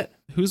 What?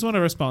 Who's one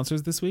of our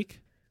sponsors this week?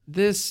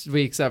 This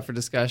week's Up for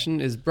Discussion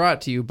is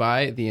brought to you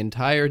by the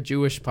entire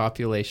Jewish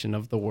population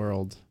of the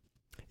world.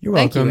 You're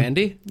Thank welcome. you,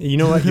 Andy. You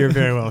know what? You're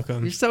very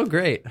welcome. You're so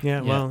great.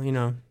 Yeah, well, you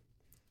know,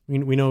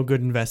 we know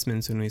good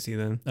investments when we see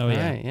them. Oh,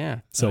 yeah. Right, yeah.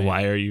 So Oh, yeah.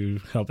 why are you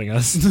helping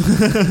us?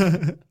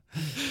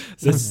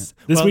 This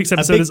Well, week's a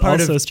episode big is part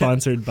also of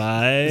sponsored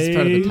by It's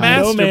part of the No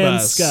Master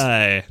Man's Bus.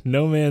 Sky.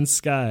 No Man's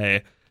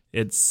Sky.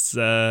 It's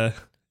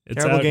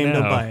Terrible out game. now.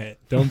 Don't buy it.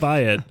 Don't buy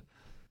it.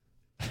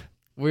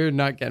 We're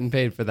not getting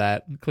paid for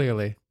that,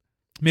 clearly.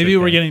 Maybe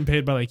okay. we're getting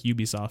paid by like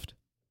Ubisoft.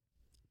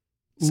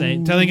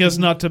 Ooh. Telling us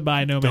not to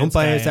buy No Man's Don't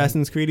buy Sky.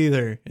 Assassin's Creed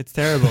either. It's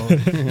terrible.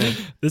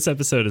 This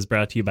episode is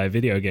brought to you by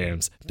video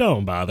games.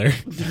 Don't bother.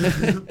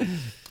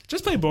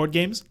 Just play board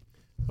games.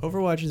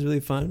 Overwatch is really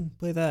fun.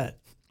 Play that.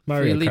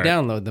 Mario Freely Kart.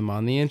 download them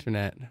on the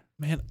internet.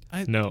 Man,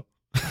 I No.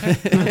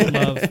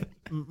 love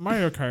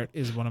Mario Kart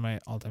is one of my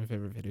all-time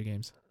favorite video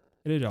games.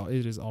 It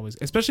is always,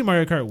 especially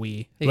Mario Kart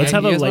Wii. Hey, Let's guys,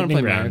 have you a guys wanna lightning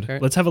play Mario round.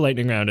 Kart? Let's have a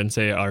lightning round and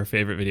say our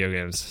favorite video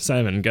games.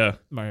 Simon, go.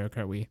 Mario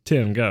Kart Wii.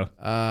 Tim, go.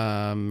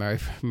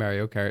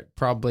 Mario Kart.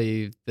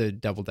 Probably the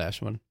Double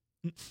Dash one.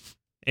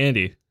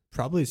 Andy.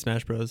 Probably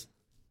Smash Bros.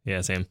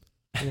 Yeah, same.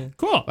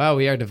 Cool. Wow,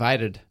 we are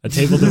divided. A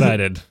table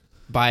divided.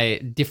 by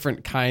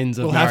different kinds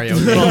of We'll have Mario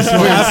to- games.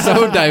 We're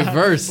so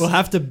diverse. We'll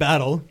have to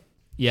battle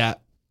Yeah.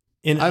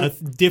 in a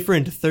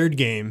different third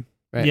game.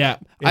 Right. Yeah.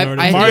 in order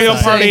to I- Mario have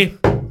to say-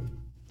 Party.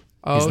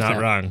 Oh, He's okay.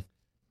 not wrong.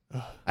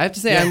 I have to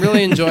say, I'm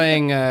really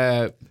enjoying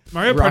Mario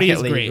Rocket Party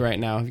is League great. right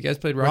now. Have you guys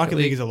played Rocket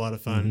League is a lot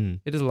of fun. Mhm.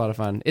 It is a lot of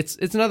fun. It's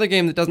another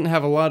game that doesn't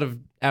have a lot of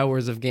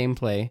hours of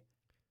gameplay,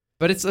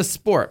 but it's a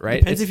sport, right?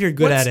 Depends It's- if you're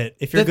good what's- at it.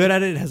 If you're that- good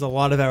at it, it has a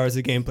lot of hours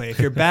of gameplay. If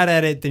you're bad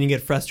at it, then you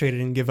get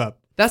frustrated and give up.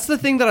 That's the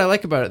thing that I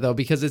like about it though,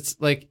 because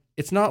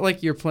it's not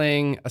like you're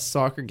playing a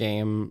soccer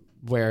game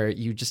where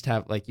you just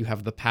have you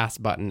have the pass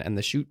button and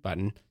the shoot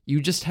button.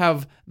 You just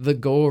have the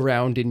go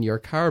around in your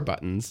car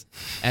buttons,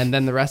 and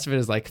then the rest of it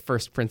is like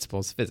first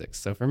principles physics.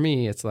 So for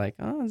me, it's like,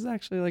 oh, it's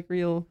actually like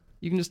real.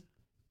 You can just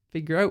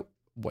figure out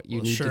what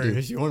you need Sure, to do.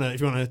 if you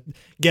wanna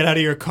get out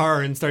of your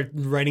car and start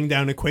writing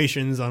down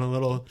equations on a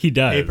little He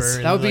does.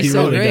 paper, That would be and He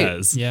so really great.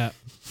 does. Yeah.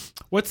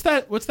 What's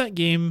that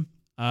game?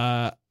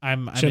 I'm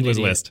an Schindler's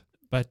idiot, List.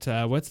 But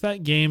what's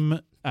that game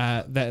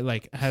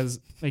that has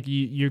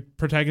your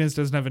protagonist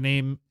doesn't have a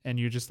name and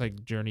you're just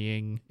like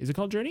journeying? Is it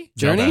called Journey?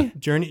 Journey?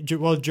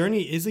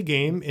 Journey is a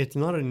game. It's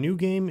not a new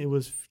game.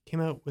 Came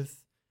out with.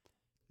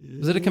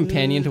 Was it a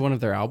companion to one of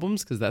their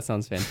albums? Because that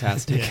sounds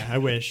fantastic. Yeah, I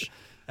wish.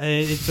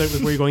 It's like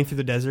where you're going through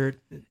the desert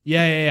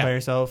Yeah. by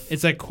yourself.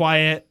 It's like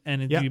quiet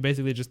and Yeah. you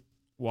basically just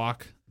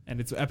walk. And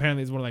it's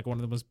apparently one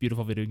of the most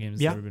beautiful video games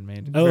Yeah. that's ever been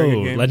made. Very good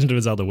Oh, game. Legend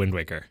of Zelda Wind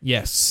Waker.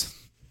 Yes.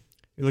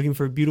 You're looking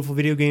for beautiful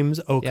video games.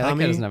 Yeah, that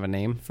guy doesn't Okami have a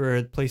name.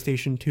 for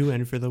PlayStation 2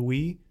 and for the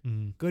Wii.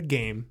 Mm, Good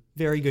game.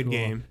 Very good Cool.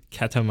 game.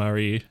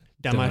 Katamari.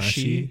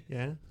 Damashi.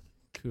 Yeah.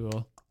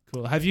 cool.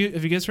 Have you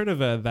guys heard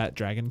of that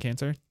dragon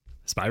cancer?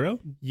 Spyro?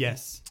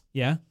 Yes.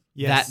 Yeah.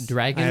 Yes. That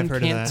dragon I have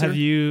heard cancer? of that. Have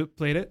you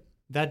played it?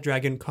 That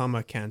dragon,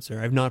 cancer.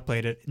 I've not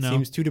played it. It No.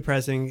 seems too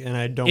depressing, and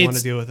I don't want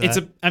to deal with that.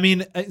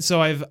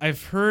 So I've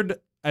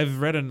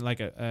read in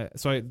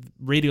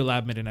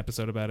Radiolab made an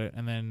episode about it,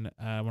 and then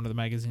one of the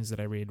magazines that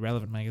I read,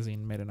 Relevant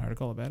Magazine, made an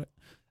article about it.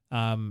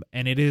 And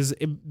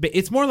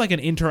it's more like an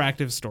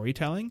interactive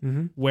storytelling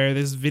Mhm. where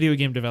this video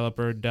game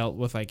developer dealt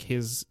with like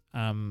his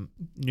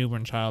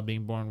newborn child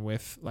being born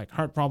with like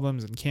heart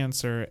problems and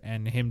cancer,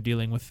 and him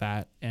dealing with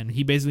that, and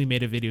he basically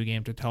made a video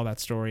game to tell that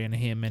story, and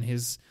him and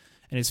his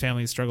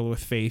family struggle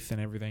with faith and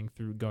everything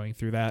through going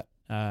through that.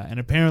 And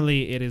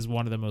apparently, it is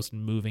one of the most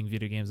moving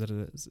video games that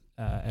has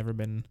ever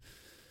been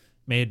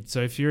made.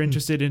 So if you're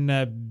interested in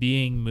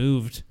being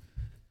moved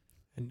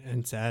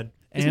And sad.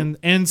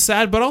 and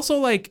sad, but also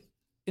like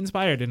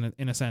inspired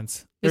in a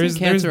sense, Isn't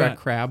cancer a that.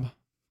 crab?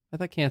 I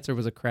thought cancer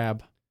was a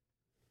crab.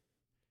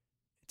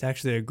 It's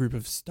actually a group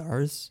of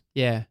stars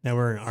Yeah. that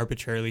were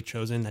arbitrarily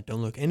chosen that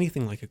don't look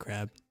anything like a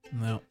crab.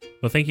 No,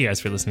 Well, thank you guys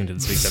for listening to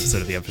this week's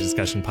episode of the Upper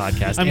Discussion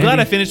Podcast. I'm Andy, glad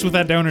I finished with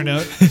that downer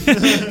note.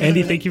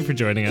 Andy, thank you for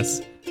joining us.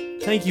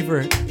 Thank you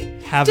for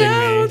having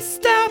me.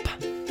 stop.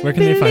 Where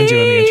can they find you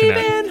on the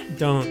internet?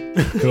 Don't.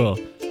 Cool.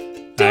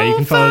 You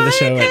can follow the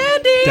show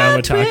at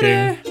Downward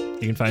Talking.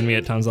 You can find me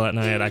at Tom's Latin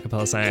at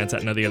Acapella Science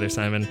at Know the Other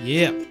Simon.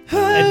 Yeah,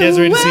 and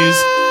Desiree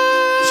D'Souza.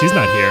 She's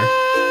not here.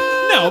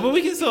 No, but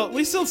we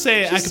still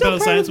say She's still acapella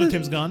part science of when the-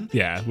 Tim's gone.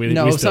 Yeah. We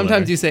No, we still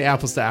sometimes love her. you say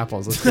apples to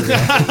apples. Let's be real.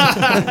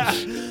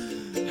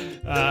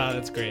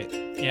 That's great.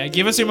 Yeah,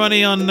 give us your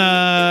money on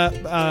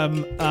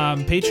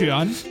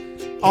Patreon.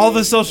 All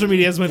the social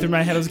medias went through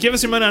my head. Give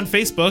us your money on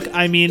Facebook.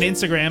 I mean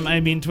Instagram. I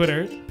mean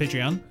Twitter.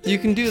 Patreon. You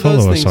can do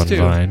those things too.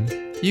 Vine.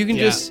 You can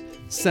Yeah. just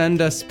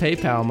send us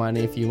PayPal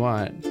money if you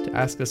want to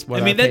ask us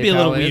what. I mean our that'd be a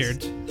little PayPal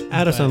is, weird.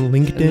 Add us on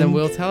LinkedIn. and then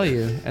we'll tell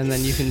you, and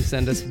then you can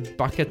send us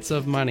buckets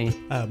of money.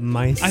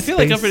 MySpace. I feel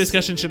like Up for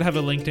Discussion should have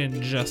a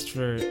LinkedIn just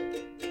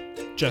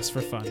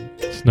for fun.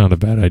 It's not a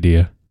bad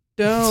idea.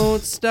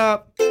 Don't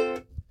stop.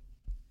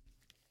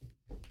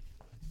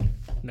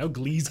 Now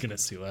Glee's gonna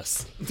sue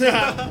us.